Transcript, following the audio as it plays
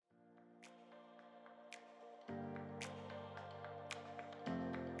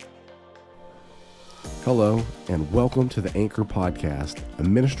Hello, and welcome to the Anchor Podcast, a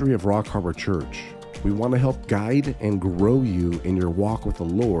ministry of Rock Harbor Church. We want to help guide and grow you in your walk with the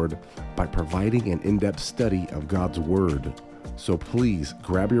Lord by providing an in-depth study of God's Word. So please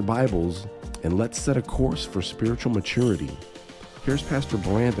grab your Bibles and let's set a course for spiritual maturity. Here's Pastor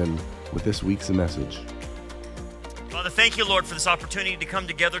Brandon with this week's message. Father, thank you, Lord, for this opportunity to come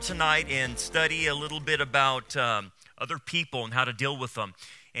together tonight and study a little bit about other people and how to deal with them,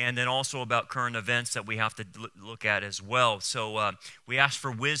 and then also about current events that we have to look at as well. So we ask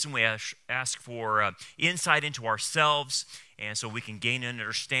for wisdom, we ask for insight into ourselves, and so we can gain an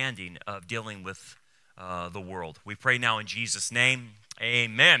understanding of dealing with the world. We pray now in Jesus' name,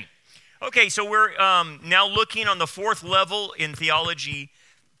 amen. Okay, so we're now looking on the fourth level in theology,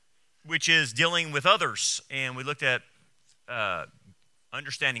 which is dealing with others. And we looked at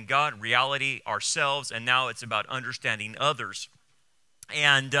understanding God, reality, ourselves, and now it's about understanding others.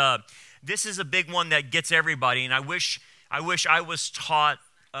 And this is a big one that gets everybody, and I wish I was taught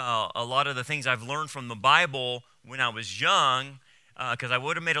a lot of the things I've learned from the Bible when I was young, because I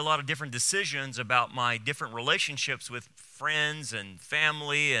would have made a lot of different decisions about my different relationships with friends and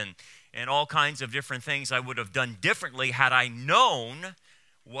family and all kinds of different things I would have done differently had I known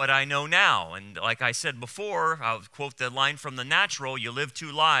what I know now. And like I said before, I'll quote the line from The Natural: you live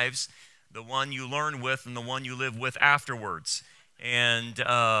two lives, the one you learn with and the one you live with afterwards. And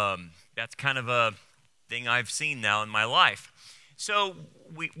that's kind of a thing I've seen now in my life. So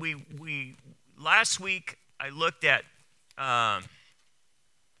we last week I looked at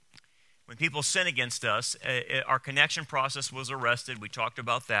when people sin against us, our connection process was arrested. We talked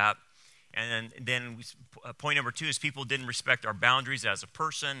about that. And then point number 2 is people didn't respect our boundaries as a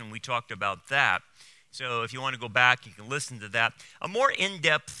person, and we talked about that. So if you want to go back, you can listen to that. A more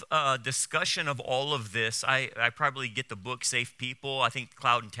in-depth discussion of all of this, I probably get the book Safe People. I think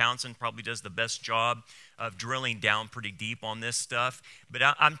Cloud and Townsend probably does the best job of drilling down pretty deep on this stuff. But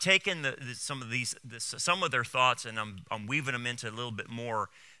I'm taking some of their thoughts, and I'm weaving them into a little bit more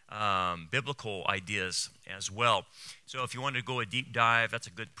biblical ideas as well. So if you want to go a deep dive, that's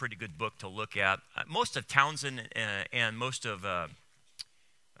a pretty good book to look at. Most of Townsend and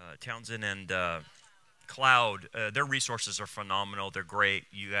Cloud, their resources are phenomenal. They're great.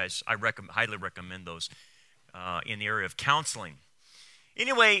 You guys, I highly recommend those in the area of counseling.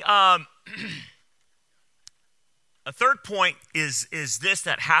 Anyway, a third point is this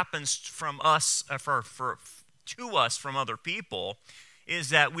that happens from us to us from other people, is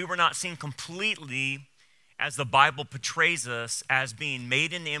that we were not seen completely as the Bible portrays us as being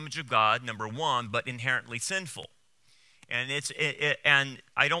made in the image of God, number one, but inherently sinful. And and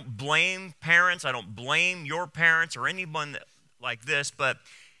I don't blame parents, I don't blame your parents or anyone like this, but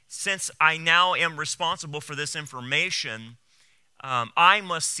since I now am responsible for this information, I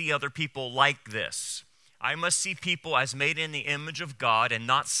must see other people like this. I must see people as made in the image of God and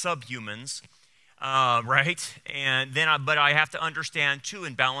not subhumans, right? And then, but I have to understand too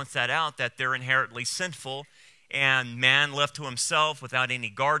and balance that out, that they're inherently sinful. And man left to himself without any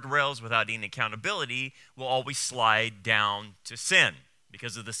guardrails, without any accountability, will always slide down to sin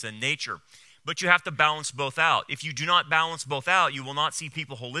because of the sin nature. But you have to balance both out. If you do not balance both out, you will not see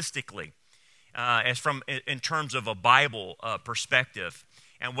people holistically, in terms of a Bible perspective.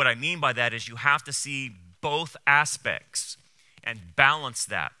 And what I mean by that is you have to see both aspects and balance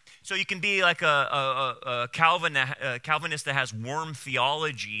that. So you can be like a Calvinist that has worm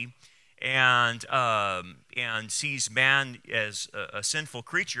theology and sees man as a sinful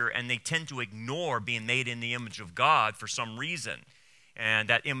creature, and they tend to ignore being made in the image of God for some reason. And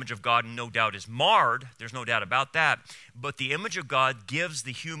that image of God, no doubt, is marred. There's no doubt about that. But the image of God gives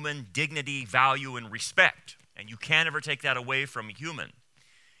the human dignity, value, and respect. And you can't ever take that away from a human.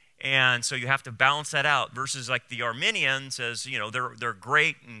 And so you have to balance that out. Versus like the Arminian says, you know, they're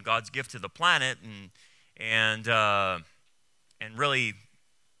great and God's gift to the planet, and really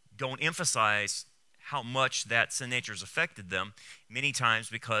don't emphasize how much that sin nature has affected them many times,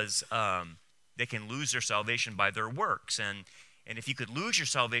 because they can lose their salvation by their works. And if you could lose your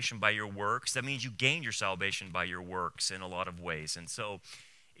salvation by your works, that means you gain your salvation by your works in a lot of ways. And so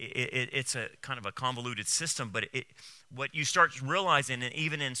it's a kind of a convoluted system, but what you start realizing, and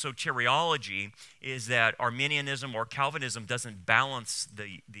even in soteriology, is that Arminianism or Calvinism doesn't balance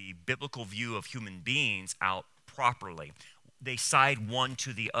the biblical view of human beings out properly. They side one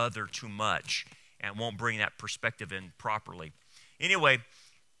to the other too much and won't bring that perspective in properly. Anyway,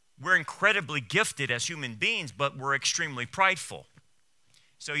 we're incredibly gifted as human beings, but we're extremely prideful.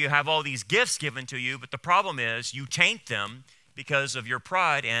 So you have all these gifts given to you, but the problem is you taint them because of your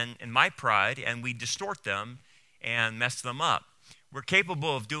pride and my pride, and we distort them and mess them up. We're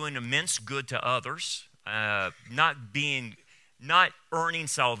capable of doing immense good to others, not earning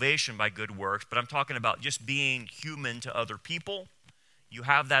salvation by good works, but I'm talking about just being human to other people. You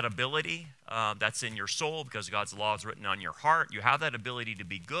have that ability. That's in your soul because God's law is written on your heart. You have that ability to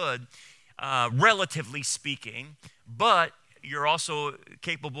be good, relatively speaking, but you're also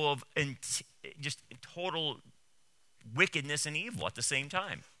capable of just total wickedness and evil at the same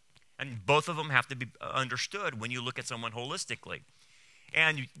time. And both of them have to be understood when you look at someone holistically.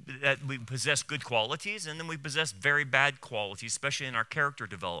 And that we possess good qualities, and then we possess very bad qualities, especially in our character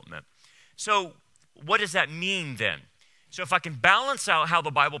development. So what does that mean then? So if I can balance out how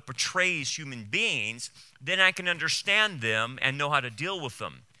the Bible portrays human beings, then I can understand them and know how to deal with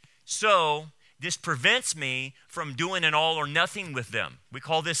them. So this prevents me from doing an all or nothing with them. We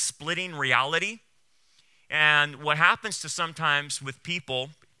call this splitting reality. And what happens to sometimes with people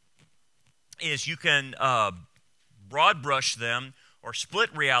is you can broad brush them or split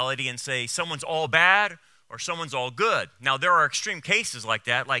reality and say someone's all bad or someone's all good. Now, there are extreme cases like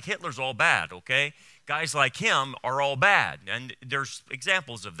that, like Hitler's all bad, okay? Guys like him are all bad, and there's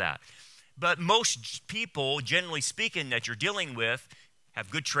examples of that. But most people, generally speaking, that you're dealing with have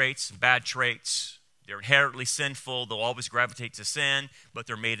good traits and bad traits. They're inherently sinful. They'll always gravitate to sin, but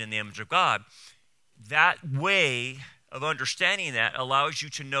they're made in the image of God. That way of understanding that allows you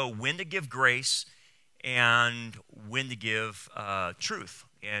to know when to give grace and when to give truth,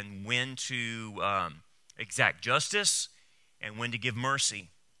 and when to exact justice and when to give mercy.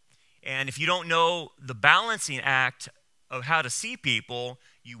 And if you don't know the balancing act of how to see people,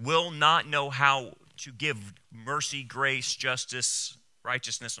 you will not know how to give mercy, grace, justice,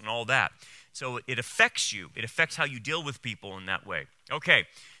 righteousness, and all that. So it affects you. It affects how you deal with people in that way. Okay,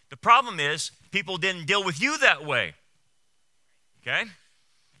 the problem is people didn't deal with you that way. Okay?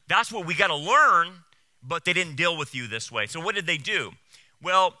 That's what we got to learn, but they didn't deal with you this way. So what did they do?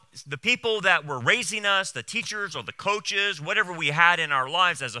 Well, the people that were raising us, the teachers or the coaches, whatever we had in our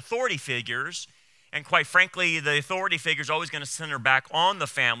lives as authority figures, and quite frankly, the authority figure is always going to center back on the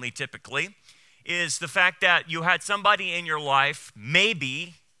family typically, is the fact that you had somebody in your life,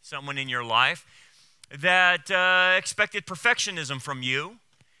 maybe someone in your life, that expected perfectionism from you,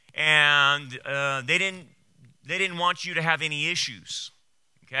 and they didn't want you to have any issues.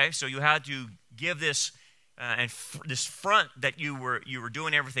 Okay, so you had to give this this front that you were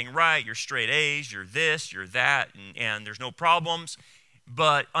doing everything right. You're straight A's. You're this. You're that, and there's no problems.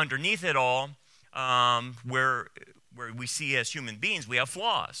 But underneath it all, where we see as human beings, we have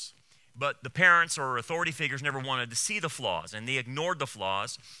flaws. But the parents or authority figures never wanted to see the flaws, and they ignored the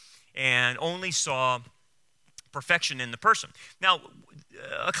flaws and only saw perfection in the person. Now,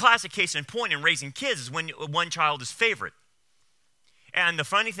 a classic case in point in raising kids is when one child is favorite. And the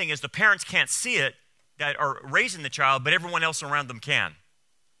funny thing is the parents can't see it that are raising the child, but everyone else around them can.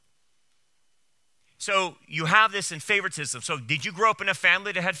 So you have this in favoritism. So did you grow up in a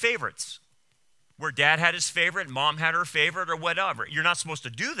family that had favorites? Where dad had his favorite, mom had her favorite, or whatever. You're not supposed to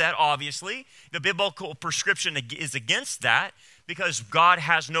do that, obviously. The biblical prescription is against that because God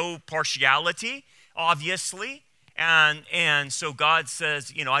has no partiality, obviously. And so God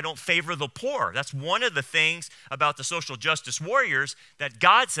says, I don't favor the poor. That's one of the things about the social justice warriors, that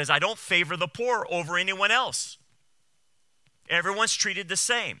God says, I don't favor the poor over anyone else. Everyone's treated the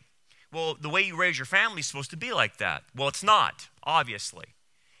same. Well, the way you raise your family is supposed to be like that. Well, it's not, obviously.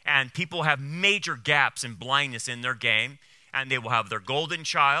 And people have major gaps and blindness in their game, and they will have their golden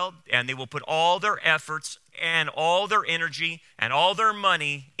child, and they will put all their efforts and all their energy and all their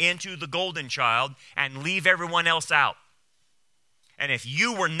money into the golden child and leave everyone else out. And if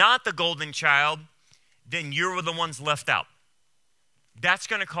you were not the golden child, then you were the ones left out. That's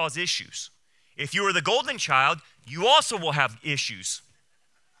going to cause issues. If you were the golden child, you also will have issues.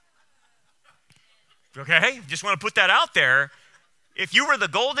 Okay? Just want to put that out there. If you were the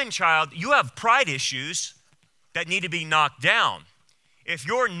golden child, you have pride issues that need to be knocked down. If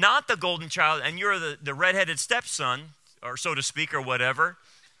you're not the golden child and you're the redheaded stepson, or so to speak, or whatever,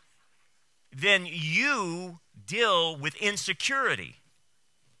 then you deal with insecurity,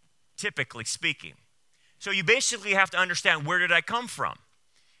 typically speaking. So you basically have to understand, where did I come from?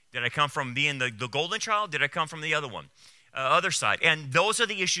 Did I come from being the golden child? Did I come from the other side? And those are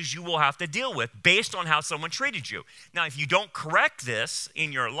the issues you will have to deal with based on how someone treated you. Now, if you don't correct this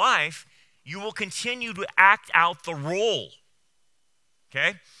in your life, you will continue to act out the role.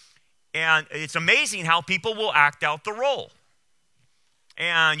 Okay? And it's amazing how people will act out the role.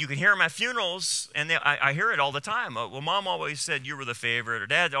 And you can hear them at funerals, and I hear it all the time. Well, mom always said you were the favorite, or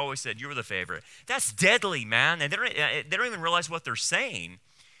dad always said you were the favorite. That's deadly, man. And they don't even realize what they're saying.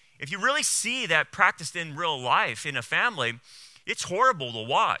 If you really see that practiced in real life in a family, it's horrible to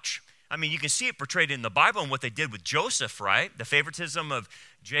watch. I mean, you can see it portrayed in the Bible and what they did with Joseph, right? The favoritism of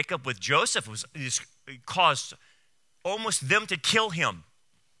Jacob with Joseph caused almost them to kill him.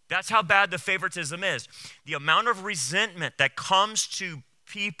 That's how bad the favoritism is. The amount of resentment that comes to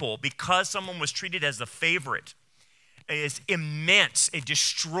people because someone was treated as a favorite is immense. It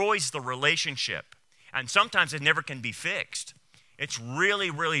destroys the relationship. And sometimes it never can be fixed. It's really,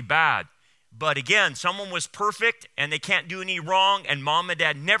 really bad. But again, someone was perfect and they can't do any wrong, and mom and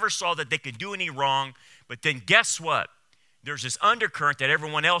dad never saw that they could do any wrong. But then guess what? There's this undercurrent that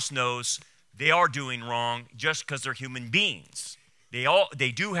everyone else knows they are doing wrong just because they're human beings.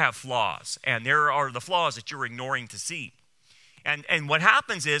 They do have flaws, and there are the flaws that you're ignoring to see. And what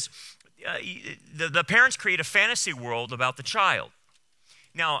happens is the parents create a fantasy world about the child.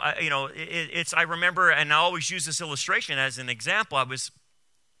 Now, I remember, and I always use this illustration as an example.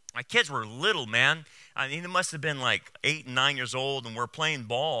 My kids were little, man. I mean, they must have been like 8 and 9 years old, and we're playing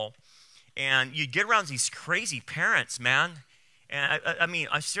ball. And you'd get around these crazy parents, man. And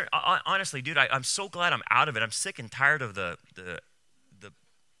honestly, dude, I'm so glad I'm out of it. I'm sick and tired of the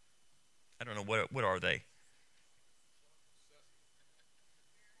I don't know, what are they?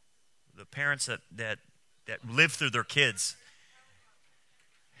 The parents that live through their kids.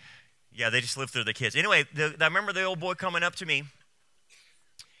 Yeah, they just live through their kids. Anyway, I remember the old boy coming up to me.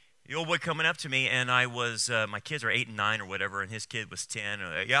 And I was, my kids are 8 and 9 or whatever, and his kid was 10.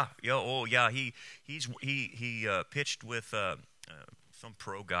 He pitched with some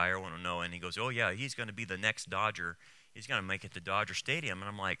pro guy, I want to know, and he goes, oh yeah, he's going to be the next Dodger. He's going to make it to Dodger Stadium. And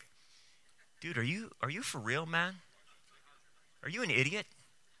I'm like, dude, are you for real, man? Are you an idiot?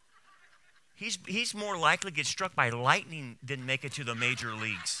 He's more likely to get struck by lightning than make it to the major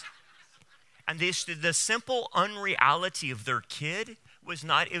leagues. And the simple unreality of their kid was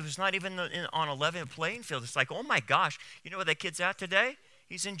not even on a level playing field. It's like, oh my gosh, you know where that kid's at today?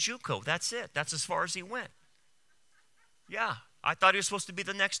 He's in JUCO. That's it. That's as far as he went. Yeah, I thought he was supposed to be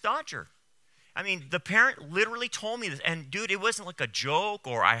the next Dodger. I mean, the parent literally told me this. And dude, it wasn't like a joke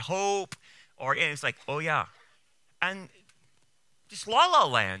or I hope, and it's like, oh yeah. And just la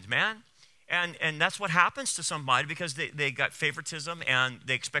land, man. And that's what happens to somebody because they got favoritism and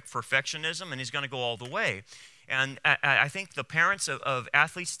they expect perfectionism, and he's going to go all the way. And I think the parents of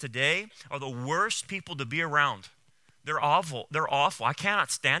athletes today are the worst people to be around. They're awful. I cannot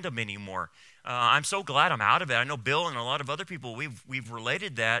stand them anymore. I'm so glad I'm out of it. I know Bill and a lot of other people, we've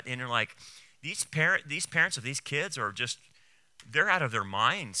related that, and they're like, these parents of these kids are just, they're out of their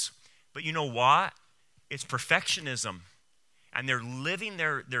minds. But you know what? It's perfectionism. And they're living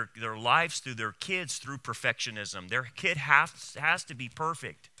their lives through their kids through perfectionism. Their kid has to be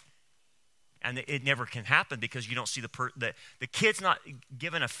perfect. And it never can happen because you don't see the kid's not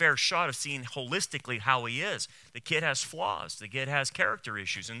given a fair shot of seeing holistically how he is. The kid has flaws. The kid has character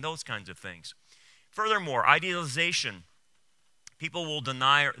issues and those kinds of things. Furthermore, idealization. People will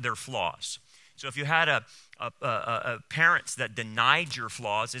deny their flaws. So if you had parents that denied your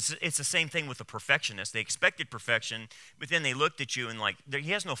flaws, it's the same thing with a perfectionist. They expected perfection, but then they looked at you and like, he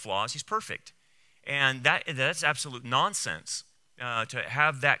has no flaws, he's perfect. And that's absolute nonsense to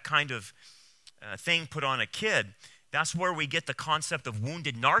have that kind of thing put on a kid. That's where we get the concept of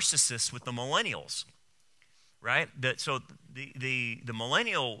wounded narcissists with the millennials, right? So the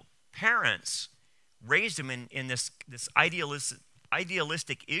millennial parents raised them in this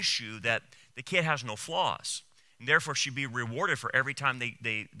idealistic issue that the kid has no flaws, and therefore should be rewarded for every time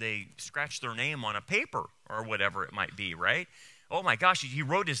they scratch their name on a paper or whatever it might be, right? Oh my gosh, he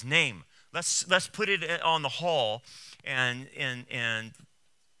wrote his name. Let's put it on the hall, and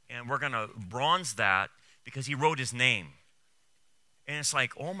we're gonna bronze that because he wrote his name. And it's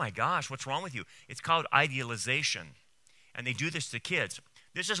like, oh my gosh, what's wrong with you? It's called idealization, and they do this to kids.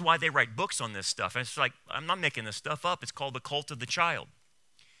 This is why they write books on this stuff. And it's like, I'm not making this stuff up. It's called the cult of the child.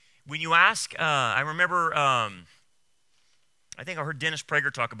 When you ask, I remember, I think I heard Dennis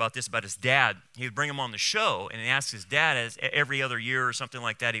Prager talk about this, about his dad. He would bring him on the show, and he asked his dad, as every other year or something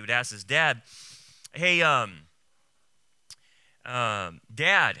like that, he would ask his dad, hey,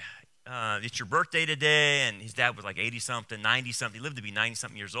 Dad, it's your birthday today. And his dad was like 80-something, 90-something. He lived to be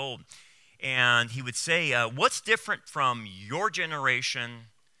 90-something years old. And he would say, what's different from your generation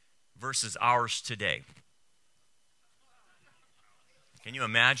versus ours today? Can you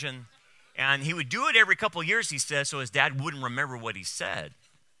imagine? And he would do it every couple of years, he says, so his dad wouldn't remember what he said.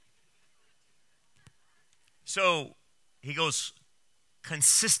 So he goes,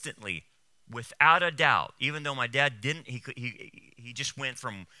 consistently, without a doubt, even though my dad didn't, he just went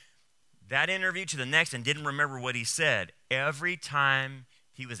from that interview to the next and didn't remember what he said. Every time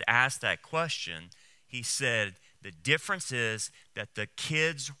he was asked that question, he said, The difference is that the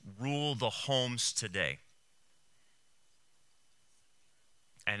kids rule the homes today.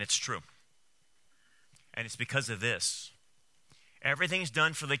 And it's true. And it's because of this. Everything's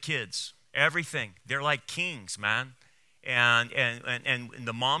done for the kids. Everything. They're like kings, man. And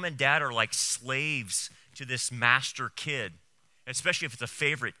the mom and dad are like slaves to this master kid, especially if it's a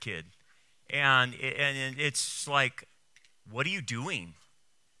favorite kid. And it's like, what are you doing?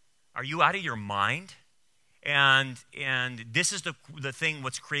 Are you out of your mind? And this is the thing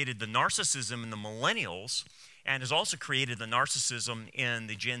what's created the narcissism in the millennials and has also created the narcissism in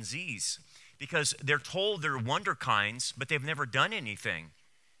the Gen Zs, because they're told they're wonder kinds, but they've never done anything,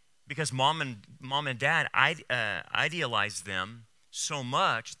 because mom and dad idealize them so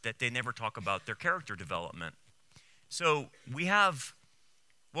much that they never talk about their character development. So we have,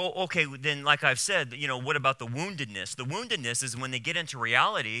 well, okay, then like I've said, what about the woundedness? The woundedness is when they get into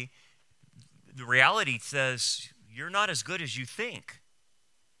reality, the reality says, you're not as good as you think.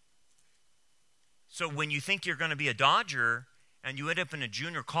 So when you think you're going to be a Dodger and you end up in a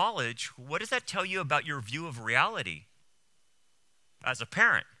junior college, what does that tell you about your view of reality as a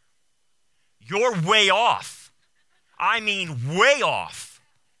parent? You're way off. I mean, way off.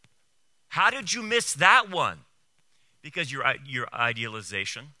 How did you miss that one? Because your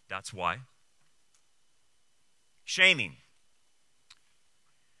idealization, that's why. Shaming.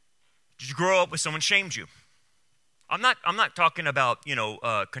 Did you grow up with someone shamed you? I'm not talking about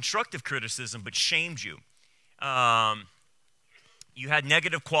constructive criticism, but shamed you. You had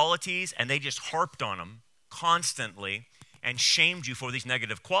negative qualities, and they just harped on them constantly and shamed you for these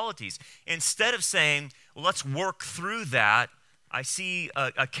negative qualities. Instead of saying, well, let's work through that. I see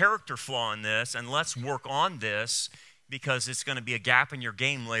a character flaw in this, and let's work on this because it's going to be a gap in your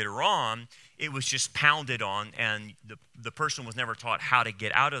game later on. It was just pounded on, and the person was never taught how to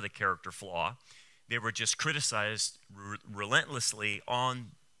get out of the character flaw. They were just criticized relentlessly on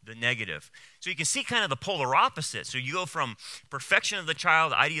the negative. So you can see kind of the polar opposite. So you go from perfection of the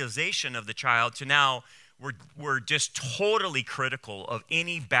child, idealization of the child, to now we're just totally critical of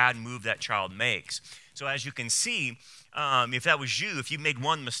any bad move that child makes. So as you can see, if that was you, if you made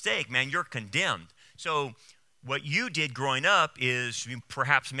one mistake, man, you're condemned. So what you did growing up is you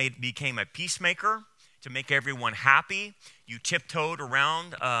perhaps became a peacemaker to make everyone happy. You tiptoed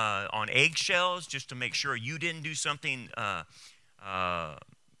around on eggshells just to make sure you didn't do something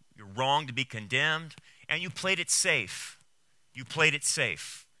wrong to be condemned. And you played it safe. You played it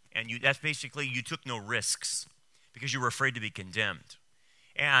safe. And that's basically, you took no risks because you were afraid to be condemned.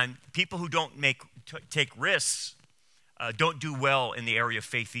 And people who don't take risks don't do well in the area of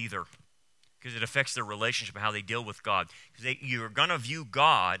faith either, because it affects their relationship and how they deal with God. Because you're going to view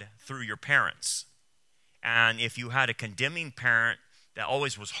God through your parents. And if you had a condemning parent that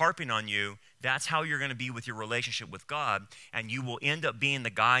always was harping on you, that's how you're going to be with your relationship with God. And you will end up being the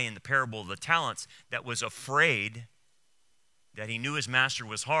guy in the parable of the talents that was afraid, that he knew his master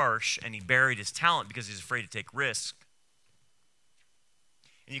was harsh, and he buried his talent because he's afraid to take risks.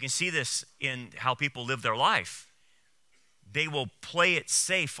 And you can see this in how people live their life. They will play it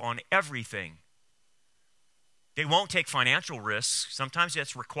safe on everything. They won't take financial risks. Sometimes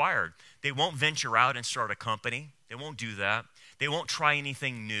that's required. They won't venture out and start a company. They won't do that. They won't try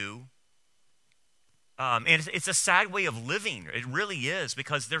anything new. And it's a sad way of living. It really is,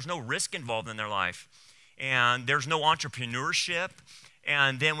 because there's no risk involved in their life. And there's no entrepreneurship.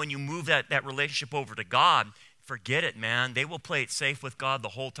 And then when you move that relationship over to God, forget it, man. They will play it safe with God the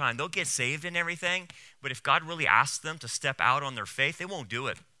whole time. They'll get saved and everything, but if God really asks them to step out on their faith, they won't do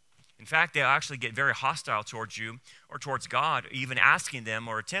it. In fact, they'll actually get very hostile towards you or towards God, even asking them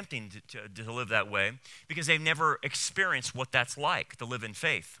or attempting to live that way, because they've never experienced what that's like to live in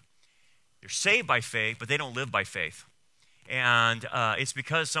faith. They're saved by faith, but they don't live by faith. And it's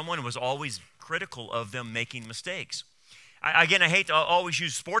because someone was always critical of them making mistakes. I hate to always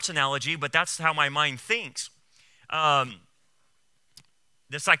use sports analogy, but that's how my mind thinks. The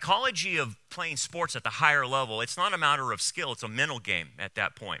psychology of playing sports at the higher level, it's not a matter of skill, it's a mental game at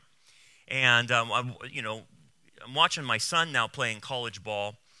that point. And, I'm watching my son now playing college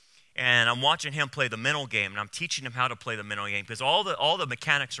ball, and I'm watching him play the mental game, and I'm teaching him how to play the mental game, because all the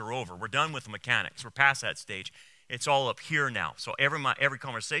mechanics are over. We're done with the mechanics. We're past that stage. It's all up here now. So every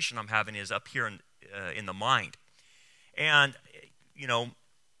conversation I'm having is up here in the mind. And,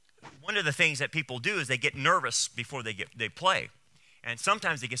 one of the things that people do is they get nervous before they play. And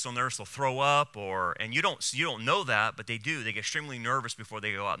sometimes they get so nervous they'll throw up, and you don't know that, but they do. They get extremely nervous before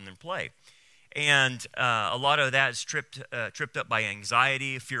they go out and then play. And a lot of that is tripped up by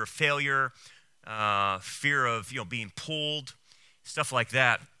anxiety, fear of failure, fear of being pulled, stuff like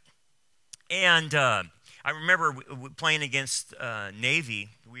that. And I remember playing against Navy.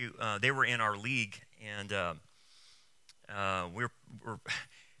 They were in our league, and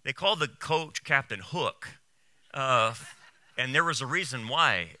they called the coach Captain Hook, and there was a reason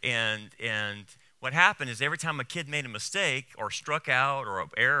why. And what happened is every time a kid made a mistake or struck out or an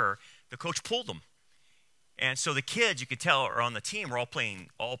error, the coach pulled them. And so the kids, you could tell, are on the team, were all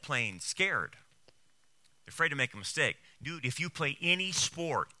playing scared. They're afraid to make a mistake. Dude, if you play any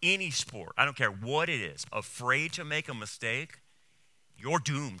sport, I don't care what it is, afraid to make a mistake, you're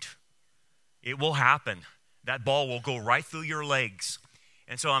doomed. It will happen. That ball will go right through your legs.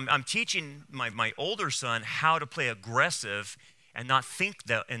 And so I'm teaching my older son how to play aggressive and not think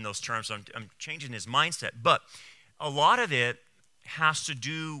that in those terms. I'm changing his mindset. But a lot of it has to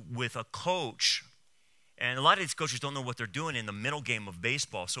do with a coach. And a lot of these coaches don't know what they're doing in the mental game of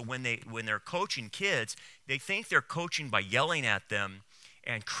baseball. So when they're coaching kids, they think they're coaching by yelling at them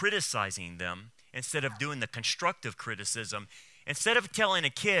and criticizing them instead of doing the constructive criticism. Instead of telling a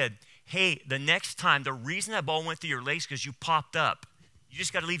kid, hey, the next time, the reason that ball went through your legs is because you popped up. You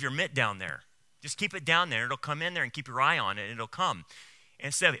just got to leave your mitt down there. Just keep it down there. It'll come in there, and keep your eye on it, and it'll come.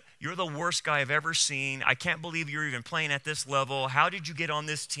 Instead of, you're the worst guy I've ever seen. I can't believe you're even playing at this level. How did you get on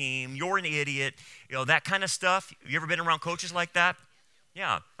this team? You're an idiot. You know, that kind of stuff. You ever been around coaches like that?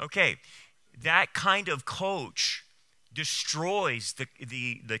 Yeah, okay. That kind of coach destroys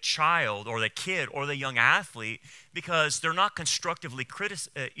the child or the kid or the young athlete because they're not constructively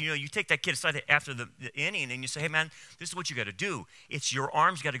you take that kid aside after the inning and you say, hey, man, this is what you got to do. It's your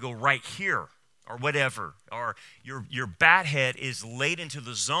arms got to go right here. Or whatever, or your bat head is laid into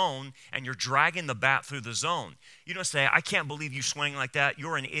the zone and you're dragging the bat through the zone. You don't say, I can't believe you swing like that.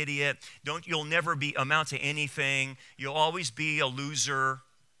 You're an idiot. You'll never amount to anything. You'll always be a loser.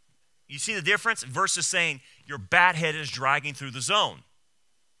 You see the difference? Versus saying your bat head is dragging through the zone,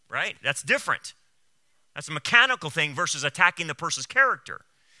 right? That's different. That's a mechanical thing versus attacking the person's character.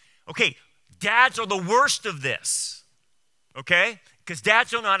 Okay, dads are the worst of this, okay? Because dads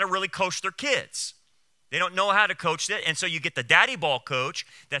don't know how to really coach their kids. They don't know how to coach it, and so you get the daddy ball coach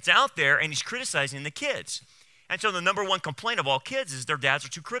that's out there, and he's criticizing the kids. And so the number one complaint of all kids is their dads are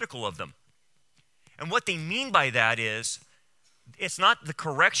too critical of them. And what they mean by that is it's not the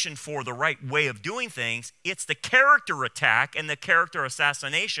correction for the right way of doing things, it's the character attack and the character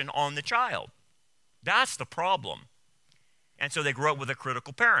assassination on the child. That's the problem. And so they grow up with a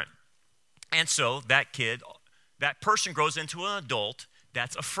critical parent. And so that person grows into an adult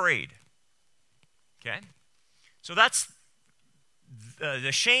that's afraid. Okay? So that's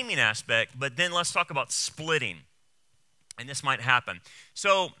the shaming aspect, but then let's talk about splitting. And this might happen.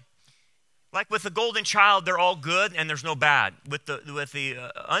 So, like with the golden child, they're all good and there's no bad. With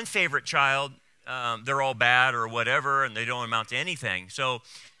the unfavorite child, they're all bad or whatever, and they don't amount to anything. So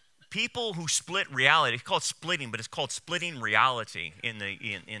people who split reality, it's called splitting, but it's called splitting reality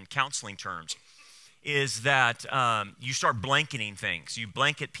in counseling terms. Is that you start blanketing things. You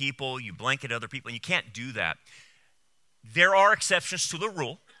blanket people, you blanket other people, and you can't do that. There are exceptions to the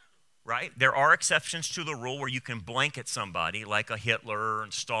rule, right? There are exceptions to the rule where you can blanket somebody like a Hitler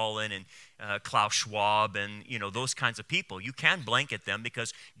and Stalin and Klaus Schwab and those kinds of people. You can blanket them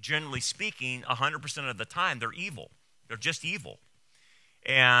because generally speaking, 100% of the time they're evil. They're just evil.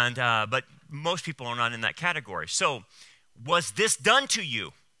 And but most people are not in that category. So was this done to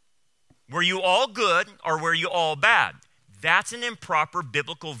you? Were you all good or were you all bad? That's an improper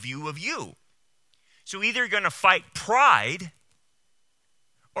biblical view of you. So either you're going to fight pride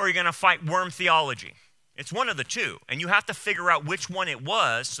or you're going to fight worm theology. It's one of the two. And you have to figure out which one it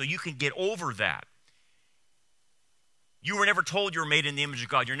was so you can get over that. You were never told you were made in the image of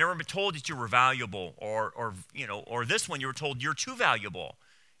God. You're never been told that you were valuable or this one you were told you're too valuable.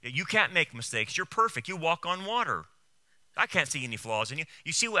 You can't make mistakes. You're perfect. You walk on water. I can't see any flaws in you.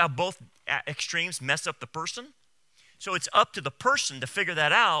 You see how both extremes mess up the person? So it's up to the person to figure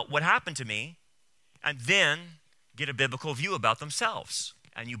that out, what happened to me, and then get a biblical view about themselves.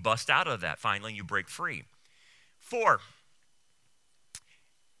 And you bust out of that finally, and you break free. 4,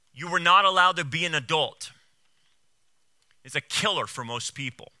 you were not allowed to be an adult. It's a killer for most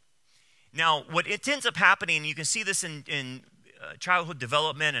people. Now, what it ends up happening, and you can see this in childhood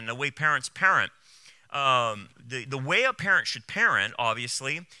development and the way parents parent, the way a parent should parent,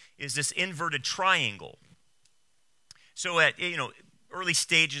 obviously, is this inverted triangle. So at early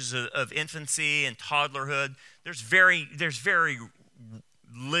stages of infancy and toddlerhood, there's very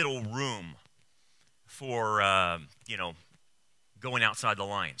little room for going outside the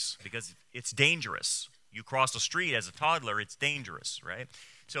lines because it's dangerous. You cross the street as a toddler, it's dangerous, right?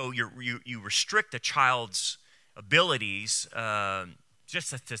 So you restrict a child's abilities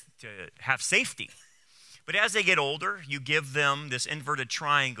just to have safety. But as they get older, you give them this inverted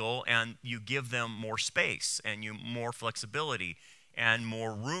triangle, and you give them more space and more flexibility and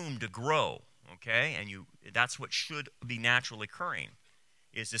more room to grow, okay? And that's what should be naturally occurring,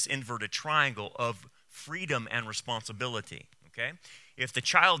 is this inverted triangle of freedom and responsibility, okay? If the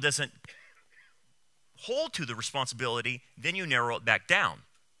child doesn't hold to the responsibility, then you narrow it back down,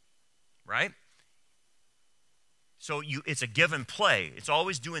 right? So it's a give and play. It's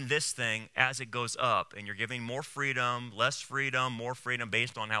always doing this thing as it goes up, and you're giving more freedom, less freedom, more freedom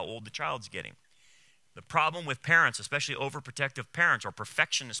based on how old the child's getting. The problem with parents, especially overprotective parents or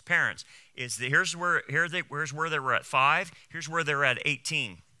perfectionist parents, is that here's where they were at 5, here's where they're at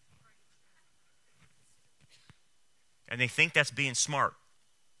 18. And they think that's being smart.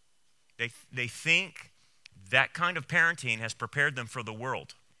 They think that kind of parenting has prepared them for the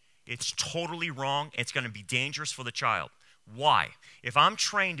world. It's totally wrong. It's going to be dangerous for the child. Why? If I'm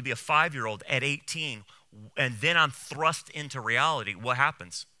trained to be a 5-year-old at 18 and then I'm thrust into reality, what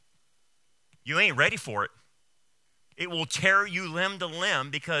happens? You ain't ready for it. It will tear you limb to limb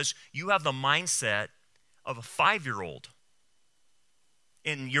because you have the mindset of a 5-year-old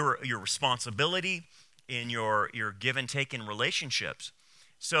in your responsibility, in your give and take in relationships.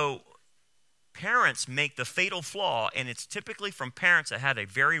 So parents make the fatal flaw, and it's typically from parents that had a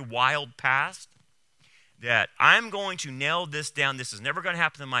very wild past, that I'm going to nail this down. This is never going to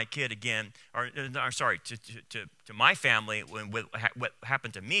happen to my kid again, to my family when what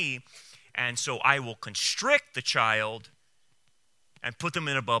happened to me. And so I will constrict the child and put them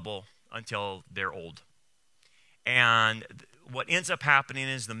in a bubble until they're old. And what ends up happening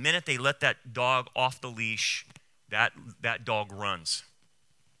is the minute they let that dog off the leash, that dog runs.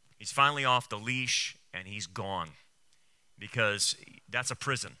 He's finally off the leash, and he's gone, because that's a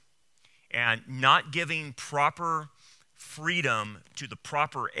prison. And not giving proper freedom to the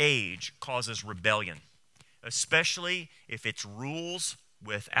proper age causes rebellion, especially if it's rules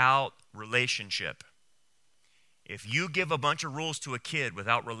without relationship. If you give a bunch of rules to a kid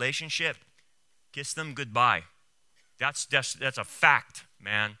without relationship, kiss them goodbye. That's a fact,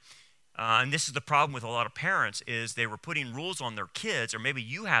 man. And this is the problem with a lot of parents, is they were putting rules on their kids, or maybe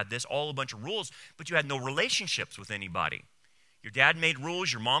you had this, all a bunch of rules, but you had no relationships with anybody. Your dad made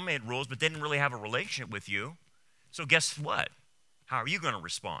rules, your mom made rules, but they didn't really have a relationship with you. So guess what? How are you going to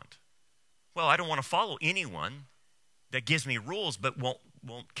respond? Well, I don't want to follow anyone that gives me rules but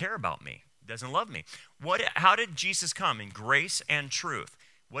won't care about me, doesn't love me. How did Jesus come? In grace and truth.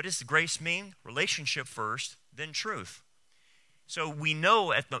 What does grace mean? Relationship first, then truth. So we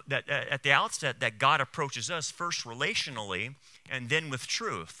know at the outset that God approaches us first relationally and then with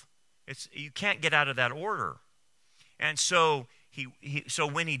truth. You can't get out of that order. And so so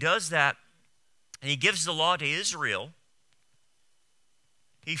when he does that, and he gives the law to Israel,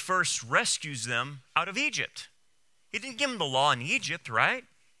 he first rescues them out of Egypt. He didn't give them the law in Egypt, right?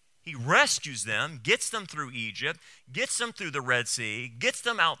 He rescues them, gets them through Egypt, gets them through the Red Sea, gets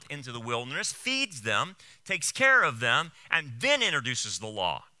them out into the wilderness, feeds them, takes care of them, and then introduces the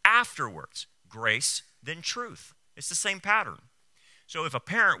law afterwards. Grace, then truth. It's the same pattern. So if a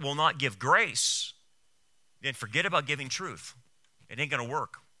parent will not give grace, then forget about giving truth. It ain't going to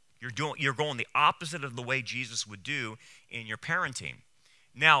work. You're going the opposite of the way Jesus would do in your parenting.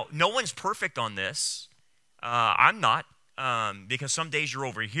 Now, no one's perfect on this. I'm not. Because some days you're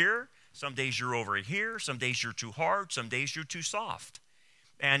over here, some days you're over here, some days you're too hard, some days you're too soft.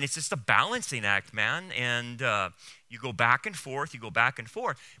 And it's just a balancing act, man. And you go back and forth,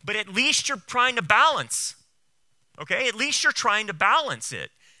 But at least you're trying to balance, okay? At least you're trying to balance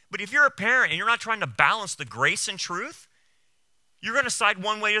it. But if you're a parent and you're not trying to balance the grace and truth, you're going to side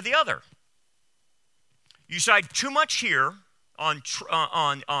one way or the other. You side too much here on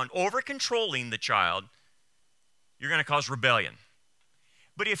over-controlling the child, you're going to cause rebellion.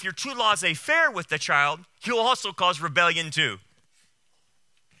 But if you're too laissez-faire with the child, you'll also cause rebellion too.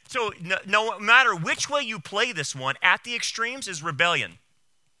 So no matter which way you play this one, at the extremes is rebellion.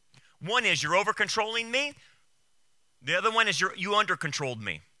 One is you're over-controlling me. The other one is you under-controlled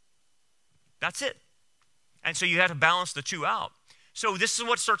me. That's it. And so you have to balance the two out. So this is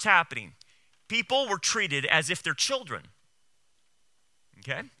what starts happening. People were treated as if they're children.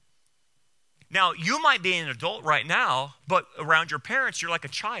 Okay? Now, you might be an adult right now, but around your parents, you're like a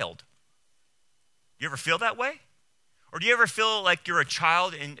child. You ever feel that way? Or do you ever feel like you're a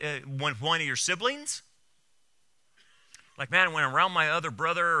child with one of your siblings? Like, man, when I'm around my other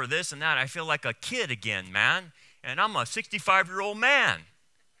brother or this and that, I feel like a kid again, man. And I'm a 65-year-old man.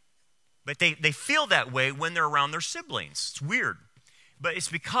 But they feel that way when they're around their siblings. It's weird. But it's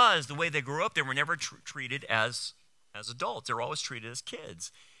because the way they grew up, they were never treated as adults. They were always treated as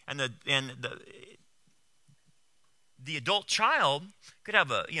kids. And the adult child could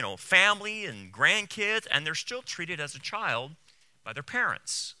have a family and grandkids, and they're still treated as a child by their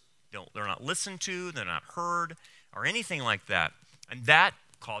parents. They're not listened to, they're not heard, or anything like that. And that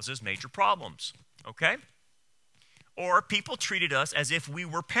causes major problems, okay? Or people treated us as if we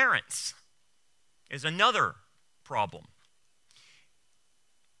were parents is another problem.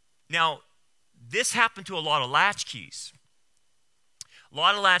 Now, this happened to a lot of latchkeys. A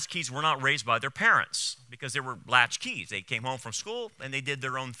lot of latchkeys were not raised by their parents because they were latchkeys. They came home from school and they did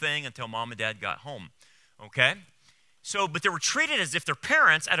their own thing until mom and dad got home, okay? So, but they were treated as if they're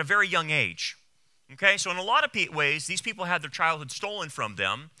parents at a very young age, okay? So in a lot of ways, these people had their childhood stolen from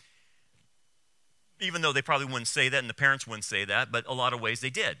them, even though they probably wouldn't say that and the parents wouldn't say that, but a lot of ways they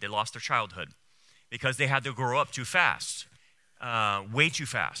did. They lost their childhood because they had to grow up too fast, way too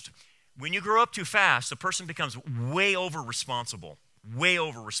fast. When you grow up too fast, the person becomes way over responsible.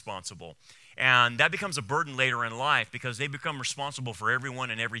 And that becomes a burden later in life because they become responsible for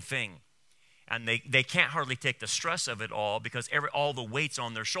everyone and everything. And they can't hardly take the stress of it all because all the weight's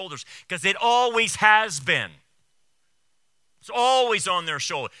on their shoulders because it always has been. It's always on their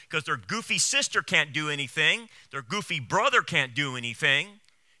shoulder because their goofy sister can't do anything. Their goofy brother can't do anything.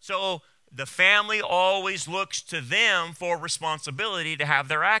 So the family always looks to them for responsibility to have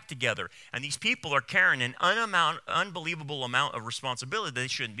their act together. And these people are carrying an unbelievable amount of responsibility they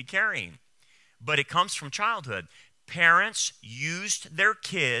shouldn't be carrying. But it comes from childhood. Parents used their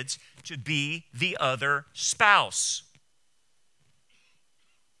kids to be the other spouse.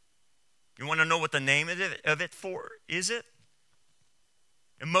 You want to know what the name of it is it?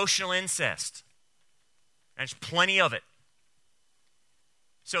 Emotional incest. And there's plenty of it.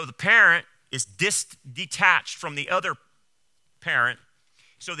 So the parent is detached from the other parent,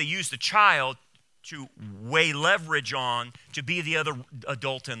 so they use the child to weigh leverage on to be the other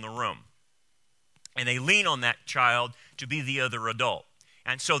adult in the room. And they lean on that child to be the other adult.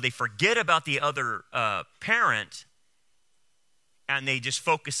 And so they forget about the other parent, and they just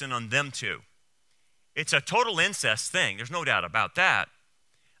focus in on them two. It's a total incest thing. There's no doubt about that.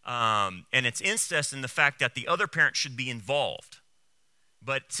 And it's incest in the fact that the other parent should be involved.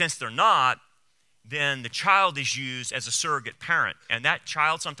 But since they're not, then the child is used as a surrogate parent. And that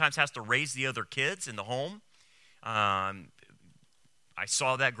child sometimes has to raise the other kids in the home. I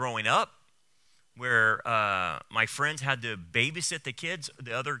saw that growing up, where my friends had to babysit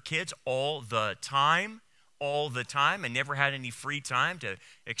the other kids all the time, and never had any free time to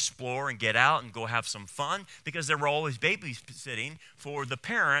explore and get out and go have some fun because they were always babysitting for the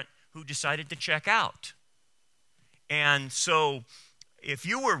parent who decided to check out. And so if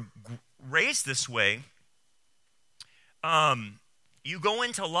you were raised this way, you go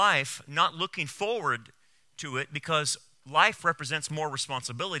into life not looking forward to it because life represents more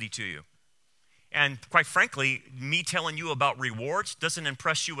responsibility to you. And quite frankly, me telling you about rewards doesn't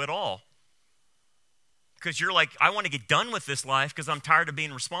impress you at all. Because you're like, I want to get done with this life because I'm tired of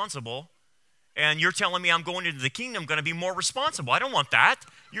being responsible. And you're telling me I'm going into the kingdom, going to be more responsible. I don't want that.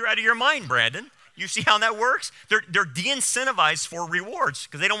 You're out of your mind, Brandon. You see how that works? They're de-incentivized for rewards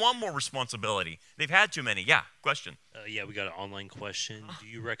because they don't want more responsibility. They've had too many. Yeah, question. Yeah, we got an online question. Do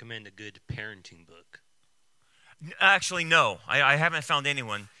you recommend a good parenting book? Actually, no. I haven't found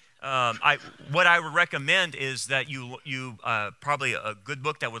anyone. What I would recommend is that you probably a good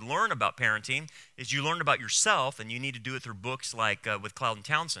book that would learn about parenting is you learn about yourself, and you need to do it through books like with Cloud and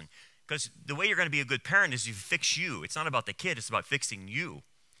Townsend. Because the way you're going to be a good parent is you fix you. It's not about the kid, it's about fixing you.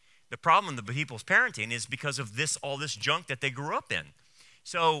 The problem with people's parenting is because of all this junk that they grew up in.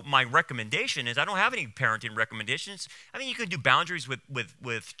 So my recommendation is, I don't have any parenting recommendations. I mean, you can do boundaries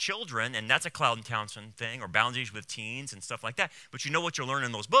with children, and that's a Cloud and Townsend thing, or boundaries with teens and stuff like that. But you know what you'll learn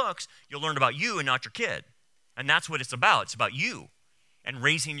in those books? You'll learn about you and not your kid. And that's what it's about. It's about you and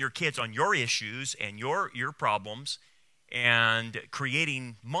raising your kids on your issues and your problems and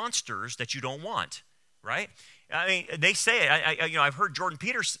creating monsters that you don't want, right? I mean, they say it. I've heard Jordan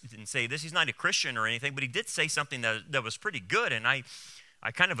Peterson say this. He's not a Christian or anything, but he did say something that was pretty good, and I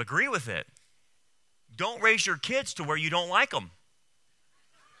kind of agree with it. Don't raise your kids to where you don't like them.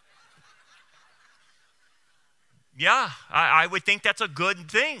 Yeah, I would think that's a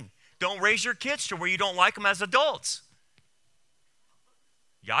good thing. Don't raise your kids to where you don't like them as adults.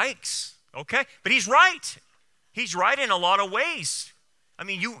 Yikes. Okay, but he's right. He's right in a lot of ways. I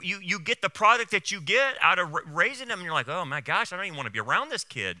mean, you get the product that you get out of raising them, and you're like, oh my gosh, I don't even want to be around this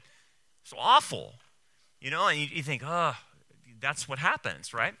kid. It's awful. And you think, oh, that's what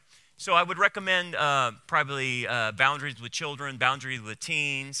happens, right? So I would recommend probably boundaries with children, boundaries with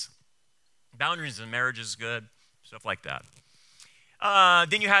teens, boundaries in marriage is good, stuff like that.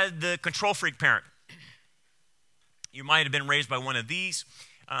 Then you had the control freak parent. You might have been raised by one of these.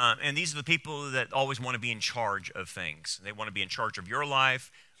 And these are the people that always want to be in charge of things. They want to be in charge of your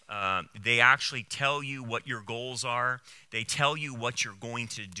life. They actually tell you what your goals are. They tell you what you're going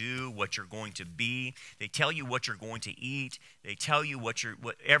to do, what you're going to be. They tell you what you're going to eat. They tell you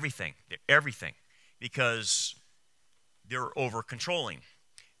everything, because they're over controlling.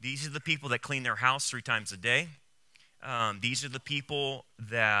 These are the people that clean their house 3 times a day. These are the people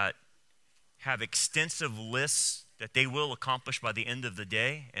that have extensive lists that they will accomplish by the end of the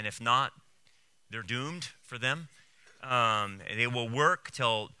day, and if not, they're doomed for them. They will work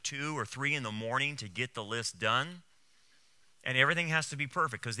till 2 or 3 in the morning to get the list done, and everything has to be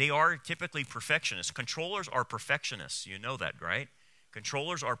perfect because they are typically perfectionists. Controllers are perfectionists. You know that, right?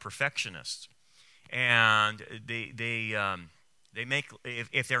 Controllers are perfectionists, and they make,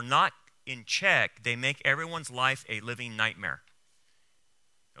 if they're not in check, they make everyone's life a living nightmare.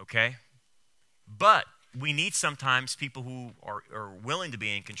 Okay? But we need sometimes people who are willing to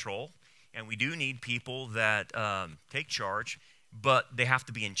be in control, and we do need people that take charge, but they have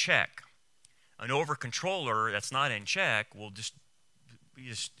to be in check. An over-controller that's not in check will just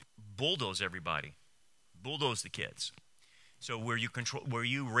bulldoze everybody, bulldoze the kids. So were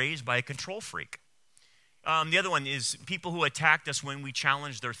you raised by a control freak? The other one is people who attacked us when we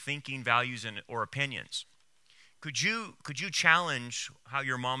challenged their thinking, values, or opinions. Could you challenge how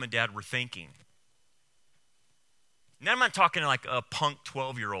your mom and dad were thinking? Now, I'm not talking like a punk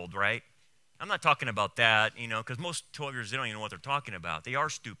 12-year-old, right? I'm not talking about that, because most 12-year-olds, they don't even know what they're talking about. They are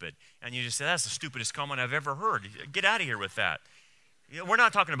stupid. And you just say, that's the stupidest comment I've ever heard. Get out of here with that. We're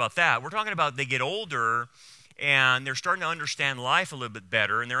not talking about that. We're talking about they get older, and they're starting to understand life a little bit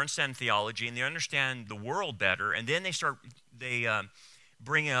better, and they understand theology, and they understand the world better, and then they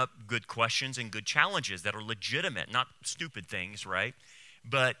bring up good questions and good challenges that are legitimate, not stupid things, right?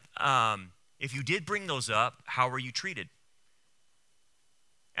 But if you did bring those up, how were you treated?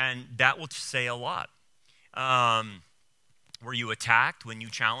 And that will say a lot. Were you attacked when you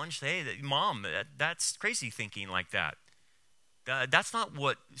challenged? Hey, Mom, that's crazy thinking like that. That's not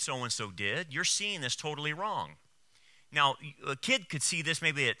what so-and-so did. You're seeing this totally wrong. Now, a kid could see this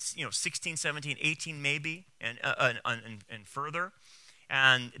maybe at 16, 17, 18 maybe, and further.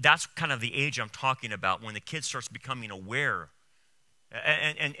 And that's kind of the age I'm talking about, when the kid starts becoming aware.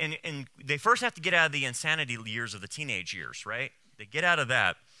 And they first have to get out of the insanity years of the teenage years, right? They get out of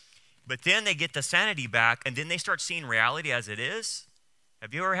that. But then they get the sanity back, and then they start seeing reality as it is.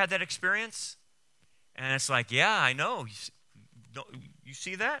 Have you ever had that experience? And it's like, yeah, I know. You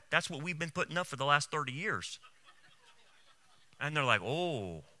see that? That's what we've been putting up for the last 30 years. And they're like,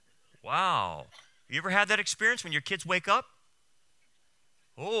 oh, wow. You ever had that experience when your kids wake up?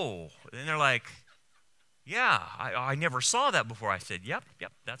 Oh, and they're like, yeah, I never saw that before. I said, yep,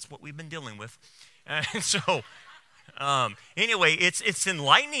 that's what we've been dealing with. And so anyway, it's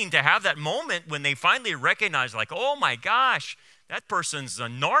enlightening to have that moment when they finally recognize, like, oh my gosh, that person's a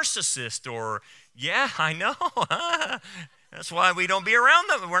narcissist, or, yeah, I know. That's why we don't be around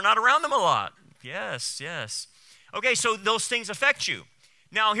them. We're not around them a lot. Yes. Okay, so those things affect you.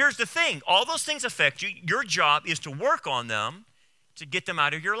 Now, here's the thing. All those things affect you. Your job is to work on them to get them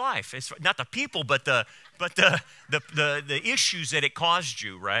out of your life. It's not the people, but the issues that it caused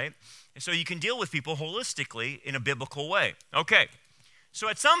you, right? And so you can deal with people holistically in a biblical way. Okay, so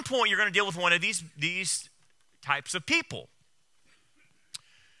at some point you're going to deal with one of these types of people.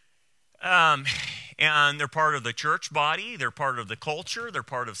 And they're part of the church body, they're part of the culture, they're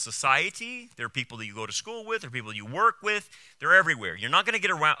part of society, they're people that you go to school with, they're people you work with, they're everywhere. You're not going to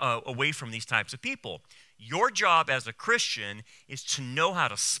get away from these types of people. Your job as a Christian is to know how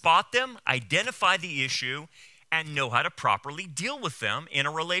to spot them, identify the issue, and know how to properly deal with them in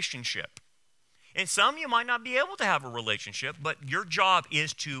a relationship. And some you might not be able to have a relationship, but your job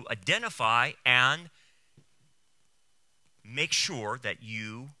is to identify and make sure that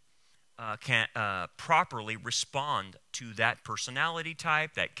you can properly respond to that personality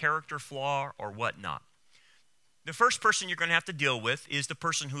type, that character flaw, or whatnot. The first person you're going to have to deal with is the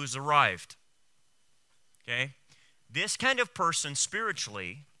person who has arrived. Okay? This kind of person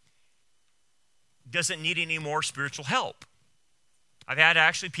spiritually doesn't need any more spiritual help. I've had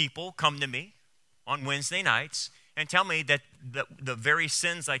actually people come to me on Wednesday nights and tell me that the very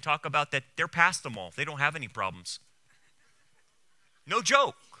sins I talk about, that they're past them all. They don't have any problems. No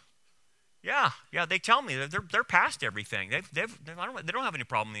joke. Yeah, they tell me that they're past everything. They don't have any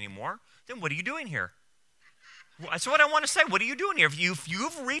problem anymore. Then what are you doing here? That's what I want to say. What are you doing here? If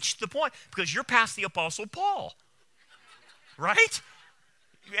you've reached the point, because you're past the Apostle Paul, right?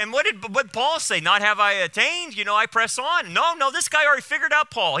 And what did Paul say? Not have I attained, I press on. No, this guy already figured out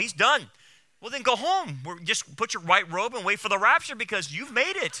Paul. He's done. Well, then go home. Just put your white robe and wait for the rapture because you've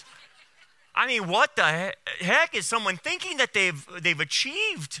made it. I mean, what the heck is someone thinking that they've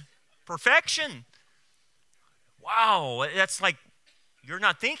achieved perfection? Wow, that's like you're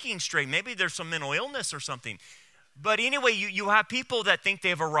not thinking straight. Maybe there's some mental illness or something. But anyway, you have people that think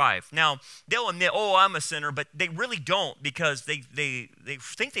they've arrived. Now, they'll admit, oh, I'm a sinner, but they really don't because they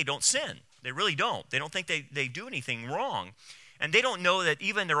think they don't sin. They really don't. They don't think they do anything wrong. And they don't know that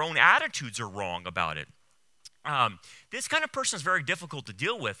even their own attitudes are wrong about it. This kind of person is very difficult to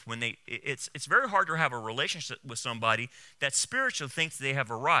deal with when it's very hard to have a relationship with somebody that spiritually thinks they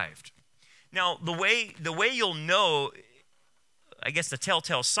have arrived. Now, the way you'll know, I guess the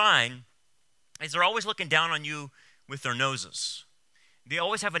telltale sign, is they're always looking down on you with their noses. They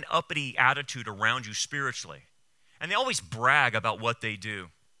always have an uppity attitude around you spiritually. And they always brag about what they do.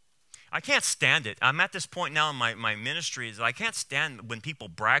 I can't stand it. I'm at this point now in my ministry is I can't stand when people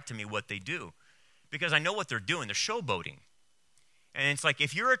brag to me what they do because I know what they're doing. They're showboating. And it's like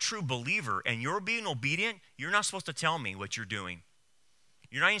if you're a true believer and you're being obedient, you're not supposed to tell me what you're doing.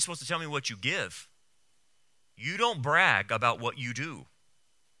 You're not even supposed to tell me what you give. You don't brag about what you do.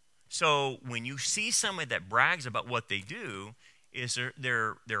 So when you see somebody that brags about what they do, is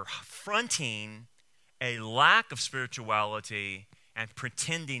they're fronting a lack of spirituality and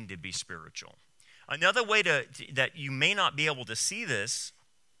pretending to be spiritual. Another way that you may not be able to see this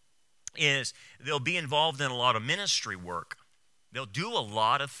is they'll be involved in a lot of ministry work. They'll do a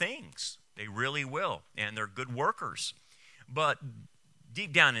lot of things. They really will, and they're good workers. But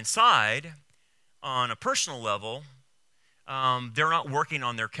deep down inside, on a personal level, they're not working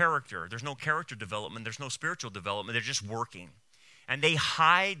on their character. There's no character development. There's no spiritual development. They're just working. And they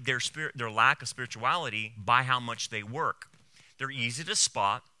hide their lack of spirituality by how much they work. They're easy to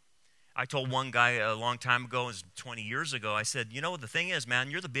spot. I told one guy a long time ago, it was 20 years ago, I said, the thing is,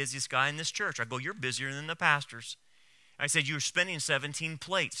 man, you're the busiest guy in this church. I go, you're busier than the pastors. I said, you're spinning 17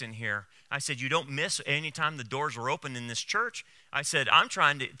 plates in here. I said, you don't miss any time the doors are open in this church. I said, I'm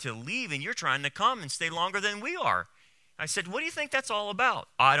trying to leave and you're trying to come and stay longer than we are. I said, what do you think that's all about?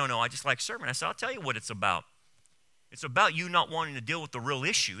 I don't know. I just like serving. I said, I'll tell you what it's about. It's about you not wanting to deal with the real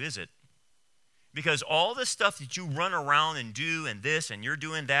issue, is it? Because all the stuff that you run around and do and this and you're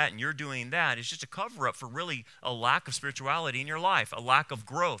doing that and you're doing that is just a cover-up for really a lack of spirituality in your life, a lack of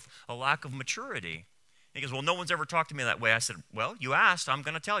growth, a lack of maturity. He goes, well, no one's ever talked to me that way. I said, well, you asked, I'm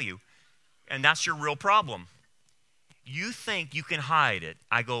going to tell you. And that's your real problem. You think you can hide it.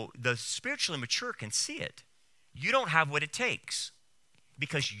 I go, the spiritually mature can see it. You don't have what it takes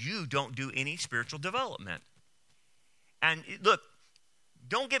because you don't do any spiritual development. And look,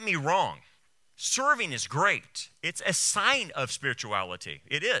 don't get me wrong. Serving is great. It's a sign of spirituality.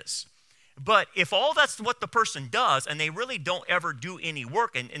 It is. But if all that's what the person does and they really don't ever do any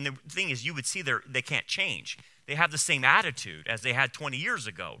work, and the thing is you would see they can't change. They have the same attitude as they had 20 years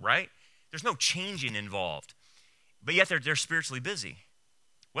ago, right? There's no changing involved. But yet they're spiritually busy.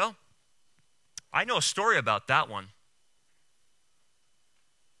 Well, I know a story about that one.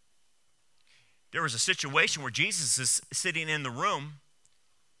 There was a situation where Jesus is sitting in the room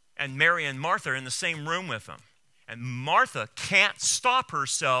and Mary and Martha are in the same room with him. And Martha can't stop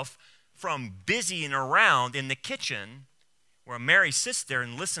herself from busying around in the kitchen where Mary sits there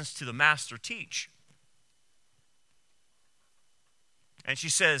and listens to the master teach. And she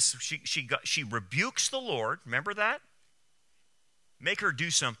says, she rebukes the Lord. Remember that? Make her do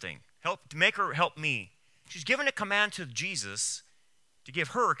something. Make her help me. She's given a command to Jesus to give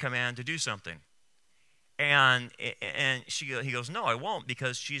her a command to do something. And he goes, no, I won't,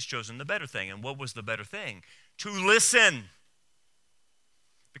 because she's chosen the better thing. And what was the better thing? To listen.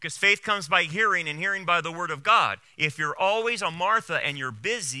 Because faith comes by hearing, and hearing by the word of God. If you're always a Martha and you're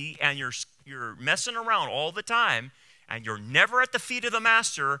busy and you're messing around all the time and you're never at the feet of the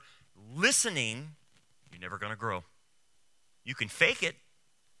master listening, you're never going to grow. You can fake it,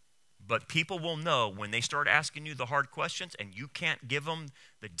 but people will know when they start asking you the hard questions and you can't give them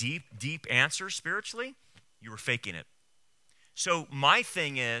the deep, deep answers spiritually, you were faking it. So my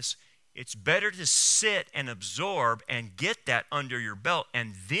thing is, it's better to sit and absorb and get that under your belt,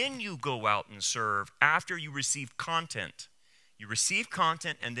 and then you go out and serve after you receive content. You receive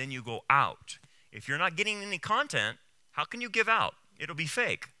content, and then you go out. If you're not getting any content, how can you give out? It'll be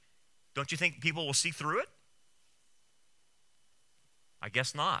fake. Don't you think people will see through it? I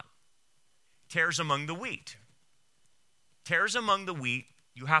guess not. Tares among the wheat. Tares among the wheat,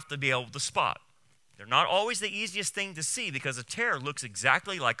 you have to be able to spot. They're not always the easiest thing to see because a tare looks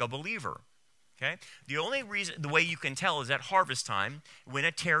exactly like a believer. Okay? The way you can tell is at harvest time when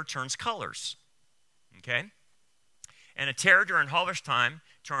a tare turns colors. Okay? And a tare during harvest time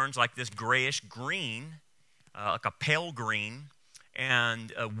turns like this grayish green, like a pale green,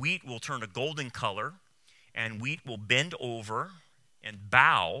 and wheat will turn a golden color, and wheat will bend over and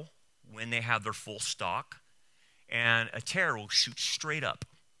bow when they have their full stalk, and a tare will shoot straight up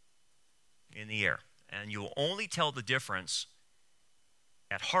in the air. And you'll only tell the difference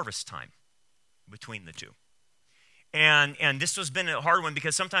at harvest time between the two. And this has been a hard one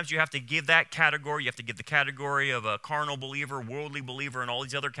because sometimes you have to give that category. You have to give the category of a carnal believer, worldly believer, and all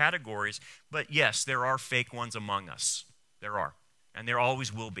these other categories. But yes, there are fake ones among us. There are. And there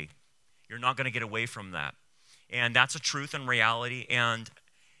always will be. You're not going to get away from that. And that's a truth and reality. And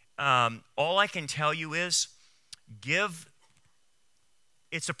all I can tell you is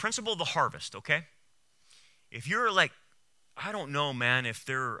it's a principle of the harvest, okay? If you're like, I don't know, man, if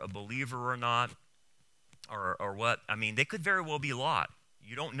they're a believer or not, or what. I mean, they could very well be a lot.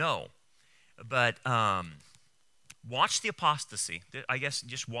 You don't know. But watch the apostasy. I guess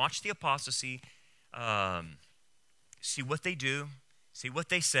just watch the apostasy. See what they do. See what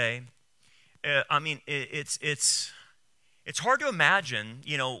they say. I mean, it's hard to imagine,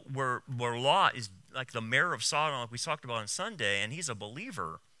 where Lot is like the mayor of Sodom, like we talked about on Sunday, and he's a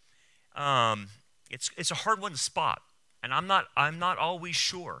believer. It's a hard one to spot, and I'm not always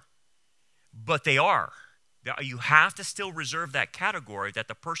sure, but they are. You have to still reserve that category that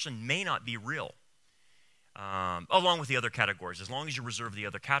the person may not be real, along with the other categories. As long as you reserve the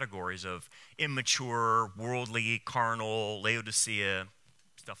other categories of immature, worldly, carnal, Laodicea,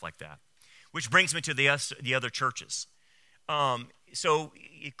 stuff like that. Which brings me to the other churches. So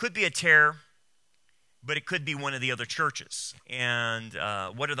it could be a tare, but it could be one of the other churches. And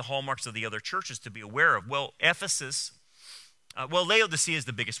what are the hallmarks of the other churches to be aware of? Well, Ephesus. Laodicea is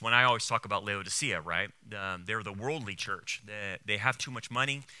the biggest one. I always talk about Laodicea, right? They're the worldly church. They have too much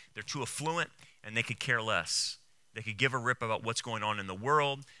money. They're too affluent, and they could care less. They could give a rip about what's going on in the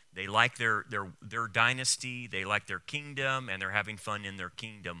world. They like their dynasty. They like their kingdom, and they're having fun in their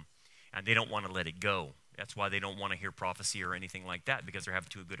kingdom, and they don't want to let it go. That's why they don't want to hear prophecy or anything like that, because they're having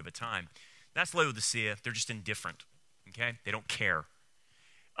too good of a time. That's Laodicea. They're just indifferent, okay? They don't care.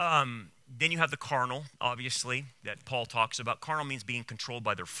 Then you have the carnal, obviously, that Paul talks about. Carnal means being controlled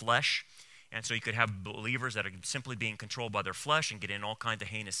by their flesh. And so you could have believers that are simply being controlled by their flesh and get in all kinds of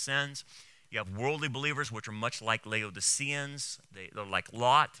heinous sins. You have worldly believers, which are much like Laodiceans. They're like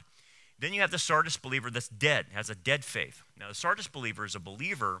Lot. Then you have the Sardis believer that's dead, has a dead faith. Now, the Sardis believer is a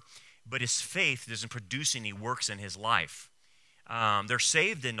believer, but his faith doesn't produce any works in his life. They're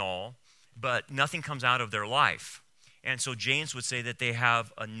saved and all, but nothing comes out of their life. And so James would say that they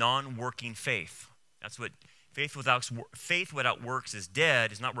have a non-working faith. That's what faith without works is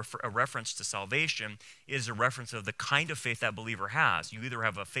dead. Is not a reference to salvation. It is a reference of the kind of faith that believer has. You either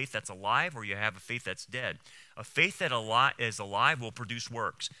have a faith that's alive or you have a faith that's dead. A faith that is alive will produce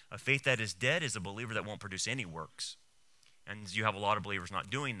works. A faith that is dead is a believer that won't produce any works. And you have a lot of believers not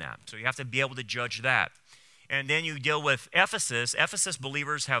doing that. So you have to be able to judge that. And then you deal with Ephesus. Ephesus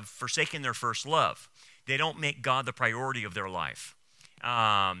believers have forsaken their first love. They don't make God the priority of their life.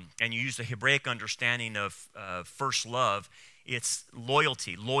 And you use the Hebraic understanding of first love. It's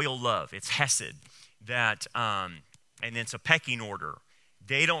loyalty, loyal love. It's hesed. And it's a pecking order.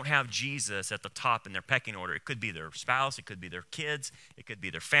 They don't have Jesus at the top in their pecking order. It could be their spouse. It could be their kids. It could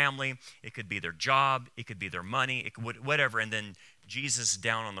be their family. It could be their job. It could be their money. Whatever. And then Jesus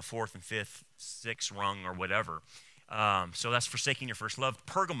down on the fourth and fifth, sixth rung or whatever. So that's forsaking your first love.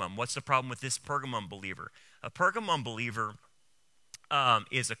 Pergamum. What's the problem with this Pergamum believer? A Pergamum believer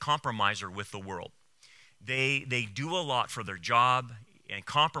is a compromiser with the world. They do a lot for their job and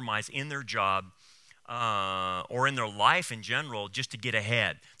compromise in their job or in their life in general just to get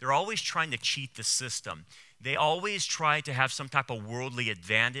ahead. They're always trying to cheat the system. They always try to have some type of worldly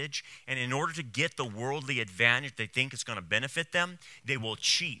advantage, and in order to get the worldly advantage they think is going to benefit them, they will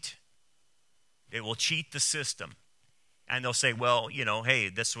cheat. They will cheat the system. And they'll say, well, hey,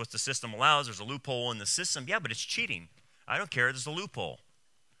 this is what the system allows. There's a loophole in the system. Yeah, but it's cheating. I don't care. There's a loophole.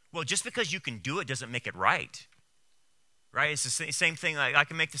 Well, just because you can do it doesn't make it right. Right? It's the same thing. I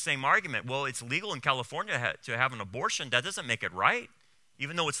can make the same argument. Well, it's legal in California to have an abortion. That doesn't make it right,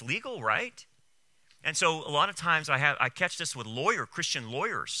 even though it's legal, right? And so a lot of times I catch this with Christian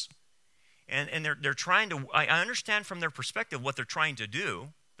lawyers. And they're trying to, I understand from their perspective what they're trying to do.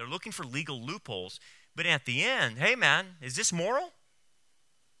 They're looking for legal loopholes. But at the end, hey man, is this moral?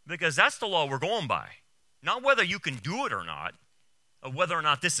 Because that's the law we're going by. Not whether you can do it or not, or whether or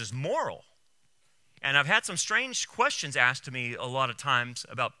not this is moral. And I've had some strange questions asked to me a lot of times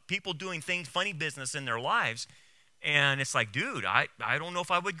about people doing things, funny business in their lives. And it's like, dude, I don't know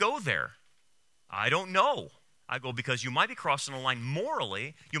if I would go there. I don't know. I go, because you might be crossing a line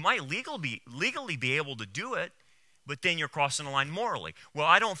morally. You might legally be able to do it, but then you're crossing a line morally. Well,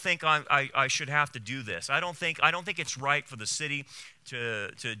 I don't think I should have to do this. I don't think it's right for the city to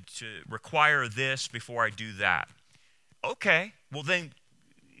require this before I do that. Okay, well then,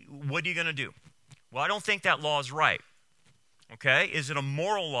 what are you going to do? Well, I don't think that law is right. Okay, is it a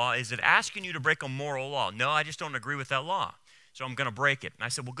moral law? Is it asking you to break a moral law? No, I just don't agree with that law, so I'm going to break it. And I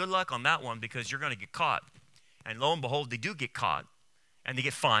said, well, good luck on that one, because you're going to get caught. And lo and behold, they do get caught, and they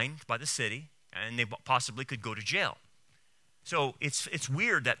get fined by the city, and they possibly could go to jail. So it's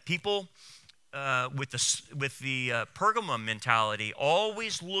weird that people with the Pergamum mentality,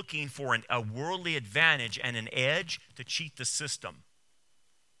 always looking for a worldly advantage and an edge to cheat the system.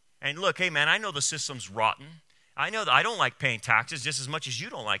 And look, hey man, I know the system's rotten. I know that I don't like paying taxes just as much as you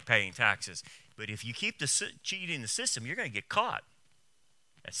don't like paying taxes. But if you keep cheating the system, you're going to get caught.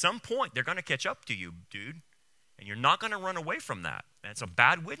 At some point, they're going to catch up to you, dude. And you're not going to run away from that. That's a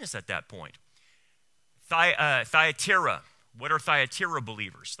bad witness at that point. Thyatira. What are Thyatira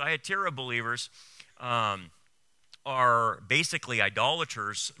believers? Thyatira believers are basically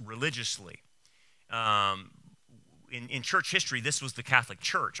idolaters religiously. In church history, this was the Catholic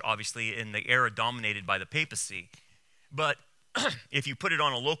Church, obviously, in the era dominated by the papacy. But if you put it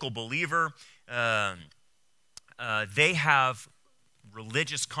on a local believer, they have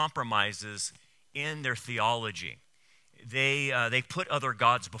religious compromises in their theology. They put other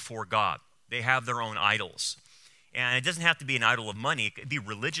gods before God. They have their own idols. And it doesn't have to be an idol of money. It could be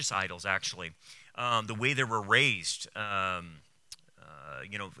religious idols, actually. The way they were raised,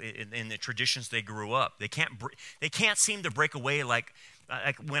 in the traditions they grew up. They can't seem to break away like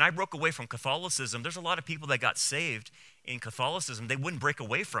when I broke away from Catholicism, there's a lot of people that got saved in Catholicism. They wouldn't break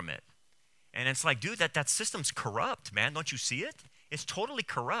away from it. And it's like, dude, that system's corrupt, man. Don't you see it? It's totally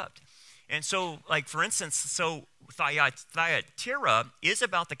corrupt. And so, like, for instance, so Thyatira is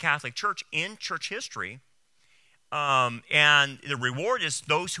about the Catholic Church in church history. And the reward is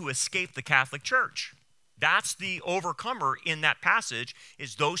those who escape the Catholic Church. That's the overcomer in that passage,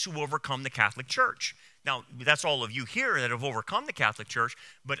 is those who overcome the Catholic Church. Now, that's all of you here that have overcome the Catholic Church,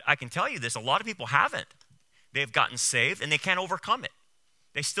 but I can tell you this, a lot of people haven't. They've gotten saved, and they can't overcome it.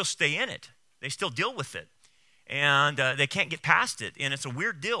 They still stay in it. They still deal with it. And they can't get past it, and it's a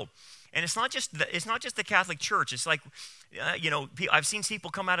weird deal. And it's not just the Catholic Church. It's like, I've seen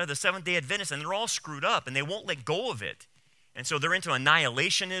people come out of the Seventh-day Adventists, and they're all screwed up, and they won't let go of it. And so they're into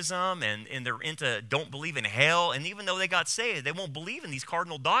annihilationism, and they're into don't believe in hell. And even though they got saved, they won't believe in these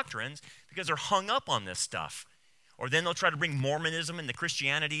cardinal doctrines because they're hung up on this stuff. Or then they'll try to bring Mormonism into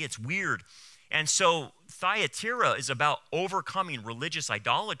Christianity. It's weird. And so Thyatira is about overcoming religious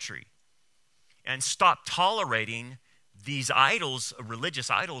idolatry and stop tolerating these idols,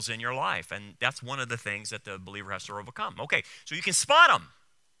 religious idols in your life. And that's one of the things that the believer has to overcome. Okay, so you can spot them.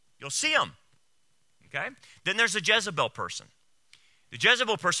 You'll see them. Okay? Then there's a Jezebel person. The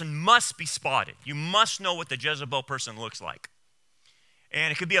Jezebel person must be spotted. You must know what the Jezebel person looks like.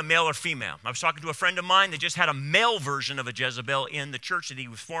 And it could be a male or female. I was talking to a friend of mine that just had a male version of a Jezebel in the church that he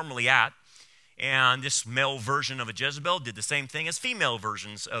was formerly at. And this male version of a Jezebel did the same thing as female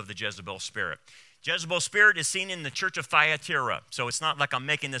versions of the Jezebel spirit. Jezebel spirit is seen in the church of Thyatira. So it's not like I'm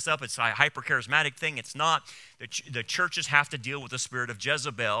making this up. It's a hyper-charismatic thing. It's not. The churches have to deal with the spirit of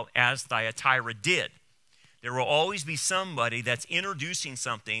Jezebel as Thyatira did. There will always be somebody that's introducing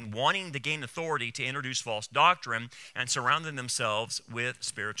something, wanting to gain authority to introduce false doctrine, and surrounding themselves with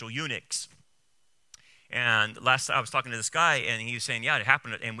spiritual eunuchs. And last I was talking to this guy, and he was saying, yeah, it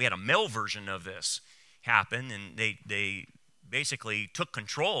happened, and we had a male version of this happen, and they basically took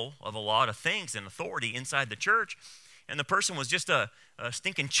control of a lot of things and authority inside the church. And the person was just a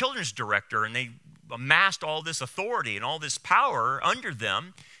stinking children's director, and they amassed all this authority and all this power under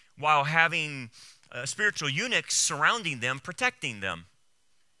them while having spiritual eunuchs surrounding them, protecting them.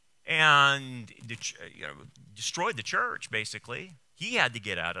 And destroyed the church, basically. He had to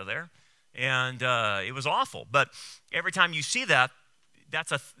get out of there. And it was awful. But every time you see that,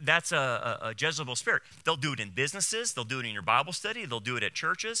 that's a Jezebel spirit. They'll do it in businesses. They'll do it in your Bible study. They'll do it at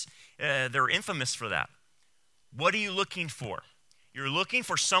churches. They're infamous for that. What are you looking for? You're looking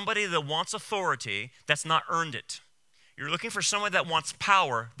for somebody that wants authority that's not earned it. You're looking for someone that wants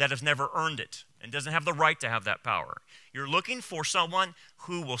power that has never earned it and doesn't have the right to have that power. You're looking for someone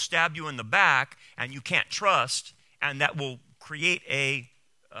who will stab you in the back and you can't trust, and that will create a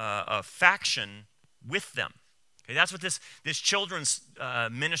faction with them. Okay, that's what this children's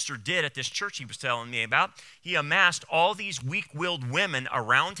minister did at this church he was telling me about. He amassed all these weak-willed women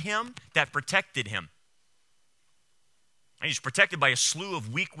around him that protected him. And he's protected by a slew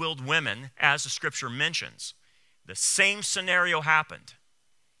of weak-willed women, as the scripture mentions. The same scenario happened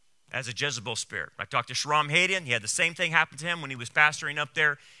as a Jezebel spirit. I talked to Shram Hayden. He had the same thing happen to him when he was pastoring up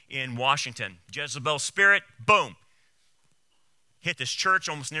there in Washington. Jezebel spirit, boom, hit this church,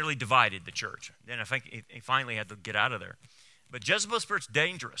 almost nearly divided the church. Then I think he finally had to get out of there. But Jezebel spirit's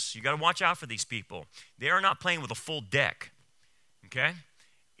dangerous. You got to watch out for these people. They are not playing with a full deck, okay?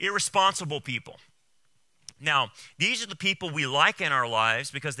 Irresponsible people. Now, these are the people we like in our lives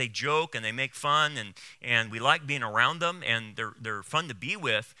because they joke and they make fun and we like being around them and they're fun to be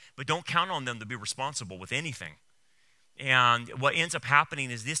with, but don't count on them to be responsible with anything. And what ends up happening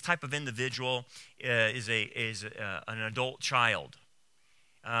is this type of individual is an adult child.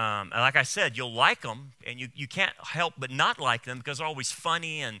 Like I said, you'll like them and you can't help but not like them because they're always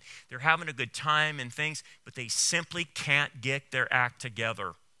funny and they're having a good time and things, but they simply can't get their act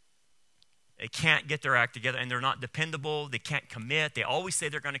together. They can't get their act together, and they're not dependable. They can't commit. They always say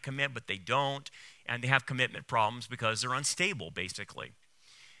they're going to commit, but they don't, and they have commitment problems because they're unstable, basically.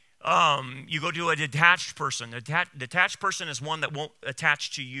 You go to a detached person. A detached person is one that won't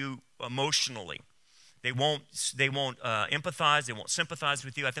attach to you emotionally. They won't empathize. They won't sympathize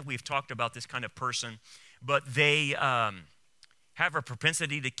with you. I think we've talked about this kind of person, but they have a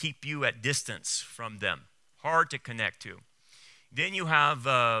propensity to keep you at distance from them. Hard to connect to. Then you have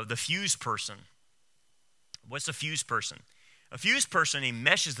the fused person. What's a fused person? A fused person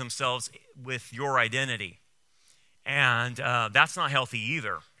enmeshes themselves with your identity. And that's not healthy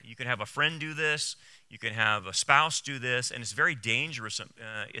either. You can have a friend do this. You can have a spouse do this. And it's very dangerous,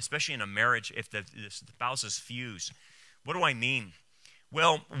 especially in a marriage, if the spouse is fused. What do I mean?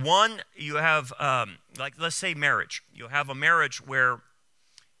 Well, one, you have, like let's say marriage. You'll have a marriage where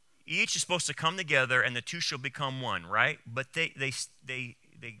each is supposed to come together and the two shall become one, right? But they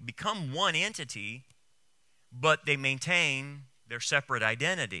become one entity, but they maintain their separate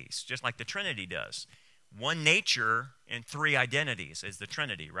identities, just like the Trinity does. One nature and three identities is the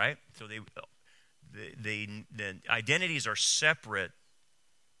Trinity, right? So the identities are separate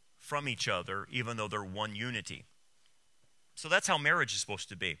from each other, even though they're one unity. So that's how marriage is supposed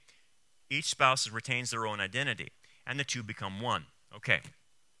to be. Each spouse retains their own identity, and the two become one. Okay.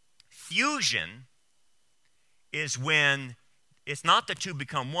 Fusion is when it's not the two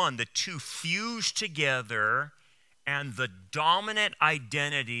become one, the two fuse together and the dominant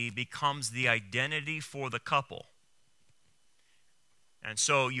identity becomes the identity for the couple. And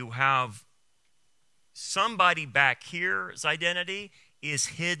so you have somebody back here's identity is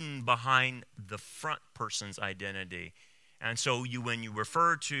hidden behind the front person's identity. And so when you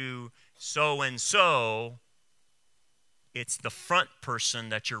refer to so-and-so, it's the front person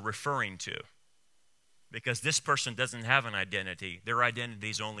that you're referring to. Because this person doesn't have an identity. Their identity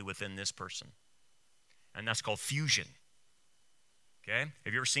is only within this person. And that's called fusion. Okay?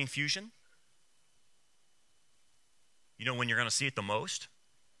 Have you ever seen fusion? You know when you're going to see it the most?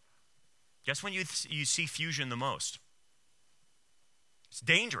 Guess when you see fusion the most? It's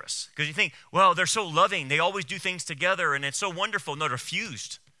dangerous. Because you think, well, they're so loving. They always do things together and it's so wonderful. No, they're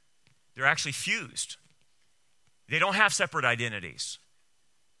fused. They're actually fused. They don't have separate identities.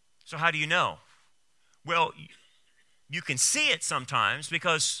 So how do you know? Well, you can see it sometimes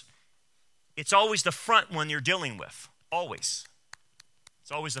because it's always the front one you're dealing with. Always.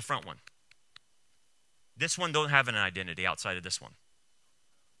 It's always the front one. This one don't have an identity outside of this one.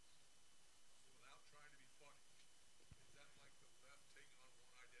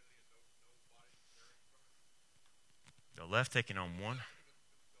 The left taking on one.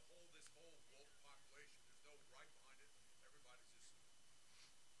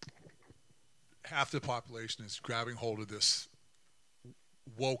 Half the population is grabbing hold of this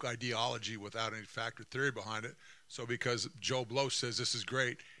woke ideology without any factor theory behind it. So because Joe Blow says this is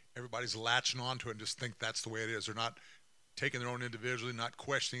great, everybody's latching onto it and just think that's the way it is. They're not taking their own individually, not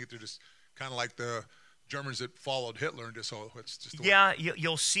questioning it. They're just kind of like the Germans that followed Hitler and just, oh, it's just the way.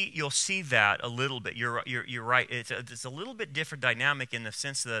 You'll see that a little bit. You're right. It's a little bit different dynamic in the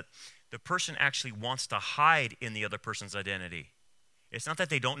sense that the person actually wants to hide in the other person's identity. It's not that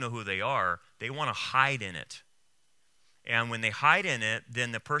they don't know who they are. They want to hide in it. And when they hide in it,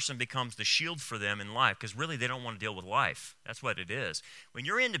 then the person becomes the shield for them in life because really they don't want to deal with life. That's what it is. When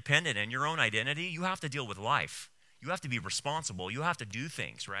you're independent in your own identity, you have to deal with life. You have to be responsible. You have to do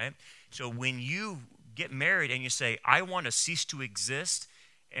things, right? So when you get married and you say, I want to cease to exist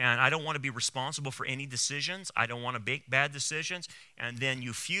and I don't want to be responsible for any decisions. I don't want to make bad decisions. And then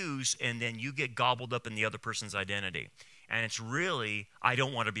you fuse and then you get gobbled up in the other person's identity. And it's really, I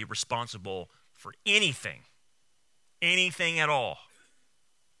don't want to be responsible for anything at all.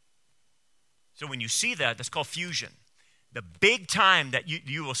 So when you see that, that's called fusion. The big time that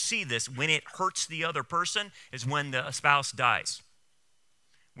you will see this when it hurts the other person is when the spouse dies.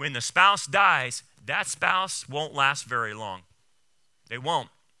 When the spouse dies, that spouse won't last very long. They won't.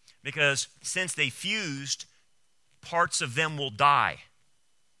 Because since they fused, parts of them will die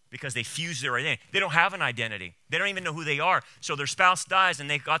because they fused their identity. They don't have an identity. They don't even know who they are. So their spouse dies and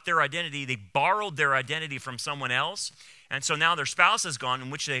they got their identity. They borrowed their identity from someone else. And so now their spouse is gone, in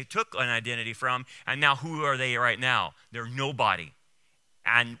which they took an identity from. And now who are they right now? They're nobody.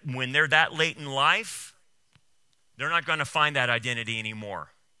 And when they're that late in life, they're not going to find that identity anymore.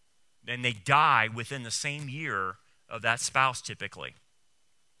 Then they die within the same year of that spouse typically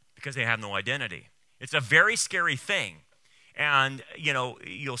because they have no identity. It's a very scary thing. And,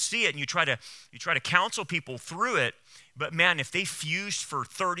 you'll see it and you try to counsel people through it. But, man, if they fused for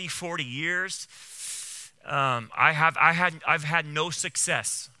 30, 40 years, I've had no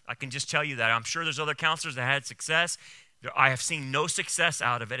success. I can just tell you that. I'm sure there's other counselors that had success. I have seen no success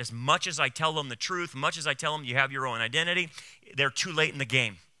out of it. As much as I tell them the truth, much as I tell them you have your own identity, they're too late in the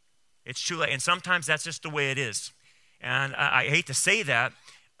game. It's too late. And sometimes that's just the way it is. And I hate to say that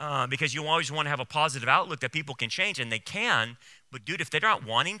because you always want to have a positive outlook that people can change, and they can. But, dude, if they're not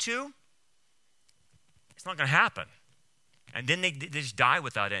wanting to, it's not going to happen. And then they just die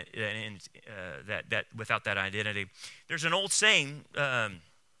without without that identity. There's an old saying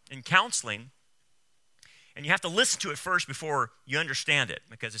in counseling, and you have to listen to it first before you understand it,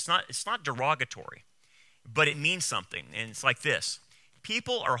 because it's not derogatory, but it means something. And it's like this: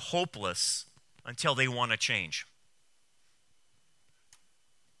 people are hopeless until they want to change.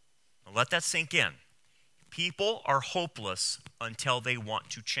 Now let that sink in. People are hopeless until they want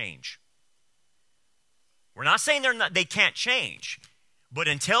to change. We're not saying they can't change, but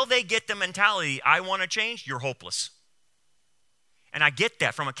until they get the mentality, I want to change, you're hopeless. And I get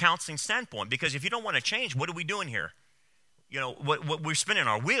that from a counseling standpoint, because if you don't want to change, what are we doing here? What we're spinning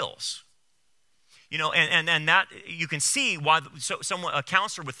our wheels. And that you can see why a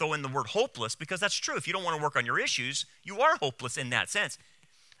counselor would throw in the word hopeless, because that's true. If you don't want to work on your issues, you are hopeless in that sense.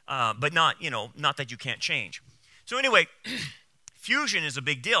 But not that you can't change. So anyway, fusion is a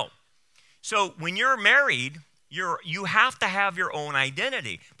big deal. So when you're married, you have to have your own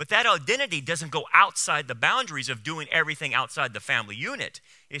identity. But that identity doesn't go outside the boundaries of doing everything outside the family unit.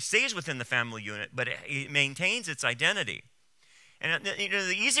 It stays within the family unit, but it maintains its identity. And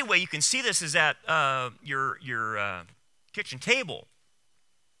the easy way you can see this is at your kitchen table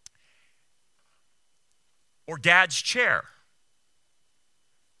or dad's chair.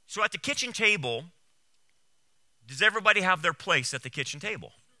 So at the kitchen table, does everybody have their place at the kitchen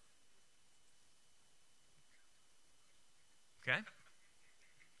table? Okay.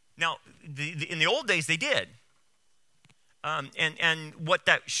 Now, in the old days, they did. And what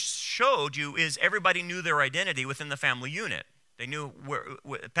that showed you is everybody knew their identity within the family unit. They knew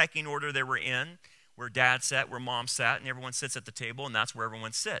what pecking order they were in, where dad sat, where mom sat, and everyone sits at the table, and that's where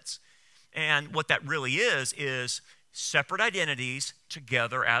everyone sits. And what that really is separate identities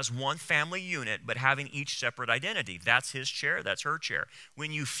together as one family unit, but having each separate identity. That's his chair, that's her chair.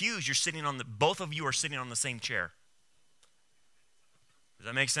 When you fuse, you're sitting both of you are sitting on the same chair. Does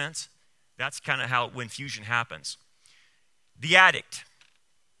that make sense? That's kind of when fusion happens. The addict.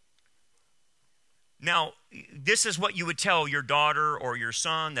 Now, this is what you would tell your daughter or your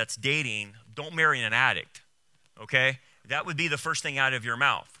son that's dating: don't marry an addict, okay? That would be the first thing out of your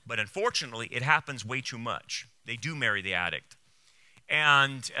mouth. But unfortunately, it happens way too much. They do marry the addict.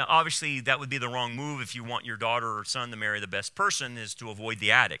 And obviously, that would be the wrong move if you want your daughter or son to marry the best person, is to avoid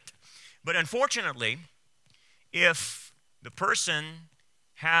the addict. But unfortunately, if the person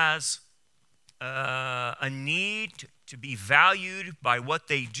has a need to be valued by what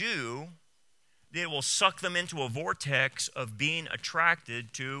they do, it will suck them into a vortex of being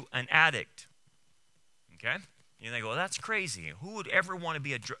attracted to an addict. Okay? And they go, well, that's crazy. Who would ever want to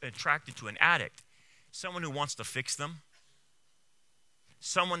be attracted to an addict? Someone who wants to fix them.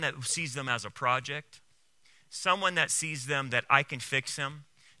 Someone that sees them as a project. Someone that sees them that I can fix him.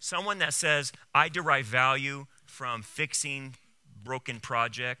 Someone that says, I derive value from fixing broken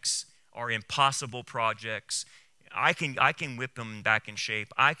projects or impossible projects. I can whip them back in shape.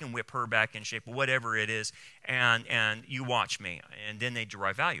 I can whip her back in shape, whatever it is, and you watch me. And then they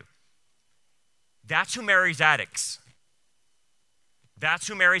derive value. That's who marries addicts. That's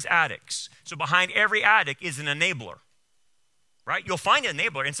who marries addicts. So behind every addict is an enabler, right? You'll find an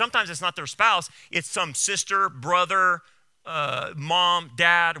enabler, and sometimes it's not their spouse. It's some sister, brother, mom,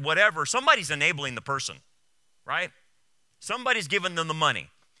 dad, whatever. Somebody's enabling the person, right? Somebody's giving them the money.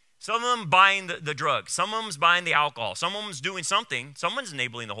 Some of them buying the drugs. Some of them's buying the alcohol. Some of them's doing something. Someone's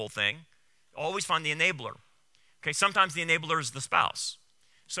enabling the whole thing. Always find the enabler. Okay, sometimes the enabler is the spouse.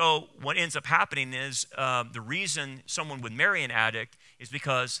 So what ends up happening is the reason someone would marry an addict is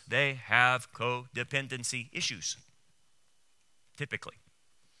because they have codependency issues, typically.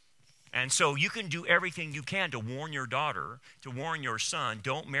 And so you can do everything you can to warn your daughter, to warn your son,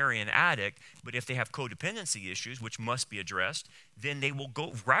 don't marry an addict, but if they have codependency issues, which must be addressed, then they will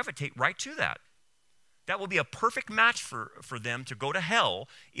gravitate right to that. That will be a perfect match for them to go to hell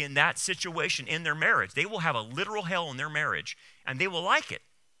in that situation in their marriage. They will have a literal hell in their marriage, and they will like it.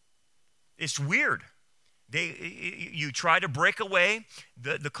 It's weird. You try to break away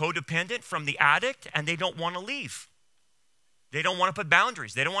the codependent from the addict, and they don't want to leave. They don't want to put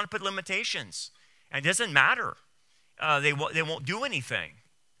boundaries. They don't want to put limitations. And it doesn't matter. They won't do anything.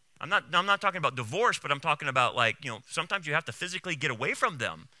 I'm not talking about divorce, but I'm talking about, like, sometimes you have to physically get away from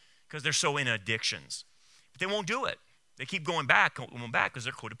them because they're so in addictions. But they won't do it. They keep going back because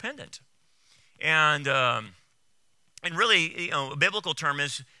they're codependent. And really, a biblical term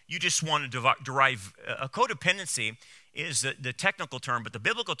is you just want to derive a codependency is the technical term, but the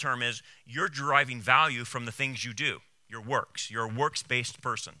biblical term is you're deriving value from the things you do, your works. You're a works-based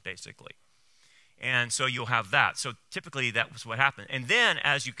person, basically. And so you'll have that. So typically that was what happened. And then,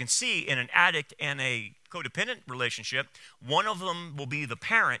 as you can see, in an addict and a codependent relationship, one of them will be the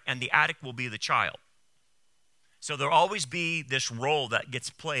parent and the addict will be the child. So there'll always be this role that gets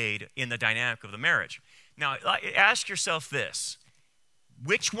played in the dynamic of the marriage. Now, ask yourself this.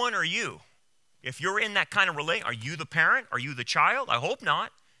 Which one are you? If you're in that kind of relation, are you the parent? Are you the child? I hope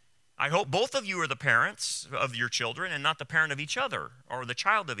not. I hope both of you are the parents of your children and not the parent of each other or the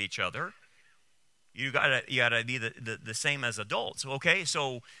child of each other. You gotta be the same as adults. Okay,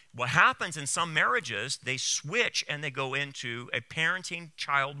 so what happens in some marriages, they switch and they go into a parenting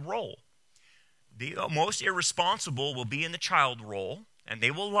child role. The most irresponsible will be in the child role, and they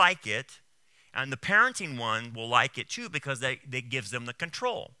will like it. And the parenting one will like it too because it gives them the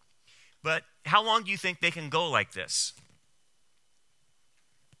control. But how long do you think they can go like this?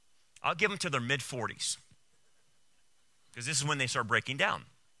 I'll give them to their mid-40s because this is when they start breaking down.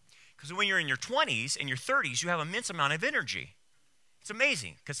 Because when you're in your 20s and your 30s, you have an immense amount of energy. It's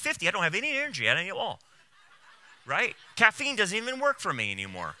amazing. Because 50, I don't have any energy at all. Right? Caffeine doesn't even work for me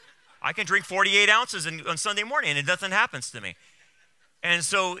anymore. I can drink 48 ounces on Sunday morning and nothing happens to me. And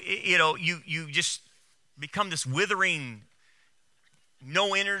so, you just become this withering,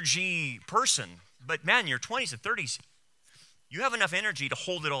 no energy person. But man, in your 20s and 30s, you have enough energy to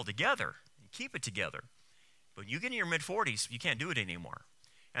hold it all together and keep it together. But you get in your mid-40s, you can't do it anymore.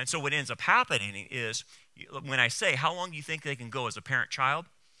 And so what ends up happening is, when I say, how long do you think they can go as a parent-child?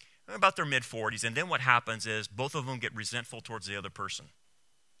 About their mid-40s. And then what happens is both of them get resentful towards the other person.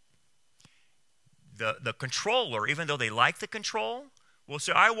 The controller, even though they like the control, will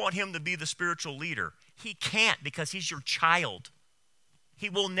say, I want him to be the spiritual leader. He can't because he's your child. He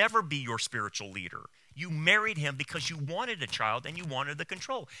will never be your spiritual leader. You married him because you wanted a child and you wanted the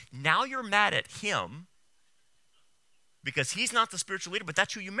control. Now you're mad at him because he's not the spiritual leader, but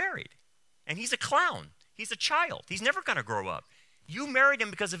that's who you married. And he's a clown. He's a child. He's never going to grow up. You married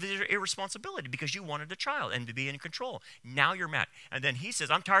him because of his irresponsibility, because you wanted a child and to be in control. Now you're mad. And then he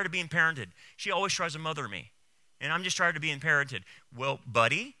says, I'm tired of being parented. She always tries to mother me. And I'm just tired of being parented. Well,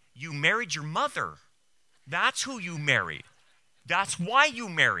 buddy, you married your mother. That's who you married. That's why you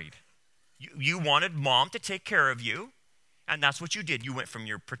married. You wanted mom to take care of you, and that's what you did. You went from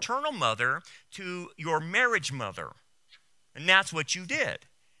your paternal mother to your marriage mother, and that's what you did.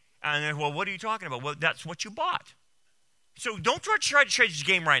 And then, well, what are you talking about? Well, that's what you bought. So don't try to change the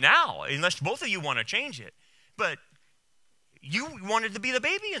game right now, unless both of you want to change it. But you wanted to be the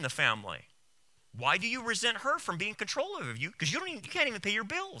baby in the family. Why do you resent her from being control of you? Because you can't even pay your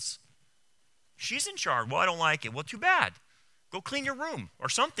bills. She's in charge. Well, I don't like it. Well, too bad. Go clean your room or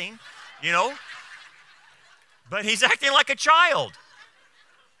something, But he's acting like a child.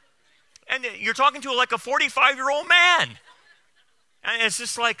 And you're talking to like a 45-year-old man. And it's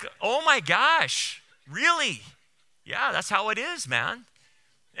just like, oh my gosh, really? Yeah, that's how it is, man.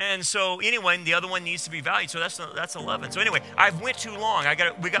 And so anyway, the other one needs to be valued. So that's 11. So anyway, I've went too long.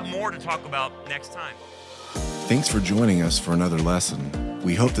 We got more to talk about next time. Thanks for joining us for another lesson.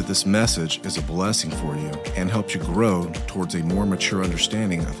 We hope that this message is a blessing for you and helps you grow towards a more mature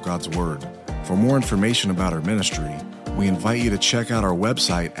understanding of God's Word. For more information about our ministry, we invite you to check out our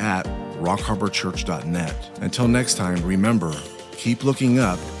website at rockharborchurch.net. Until next time, remember, keep looking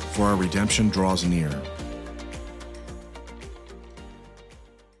up, for our redemption draws near.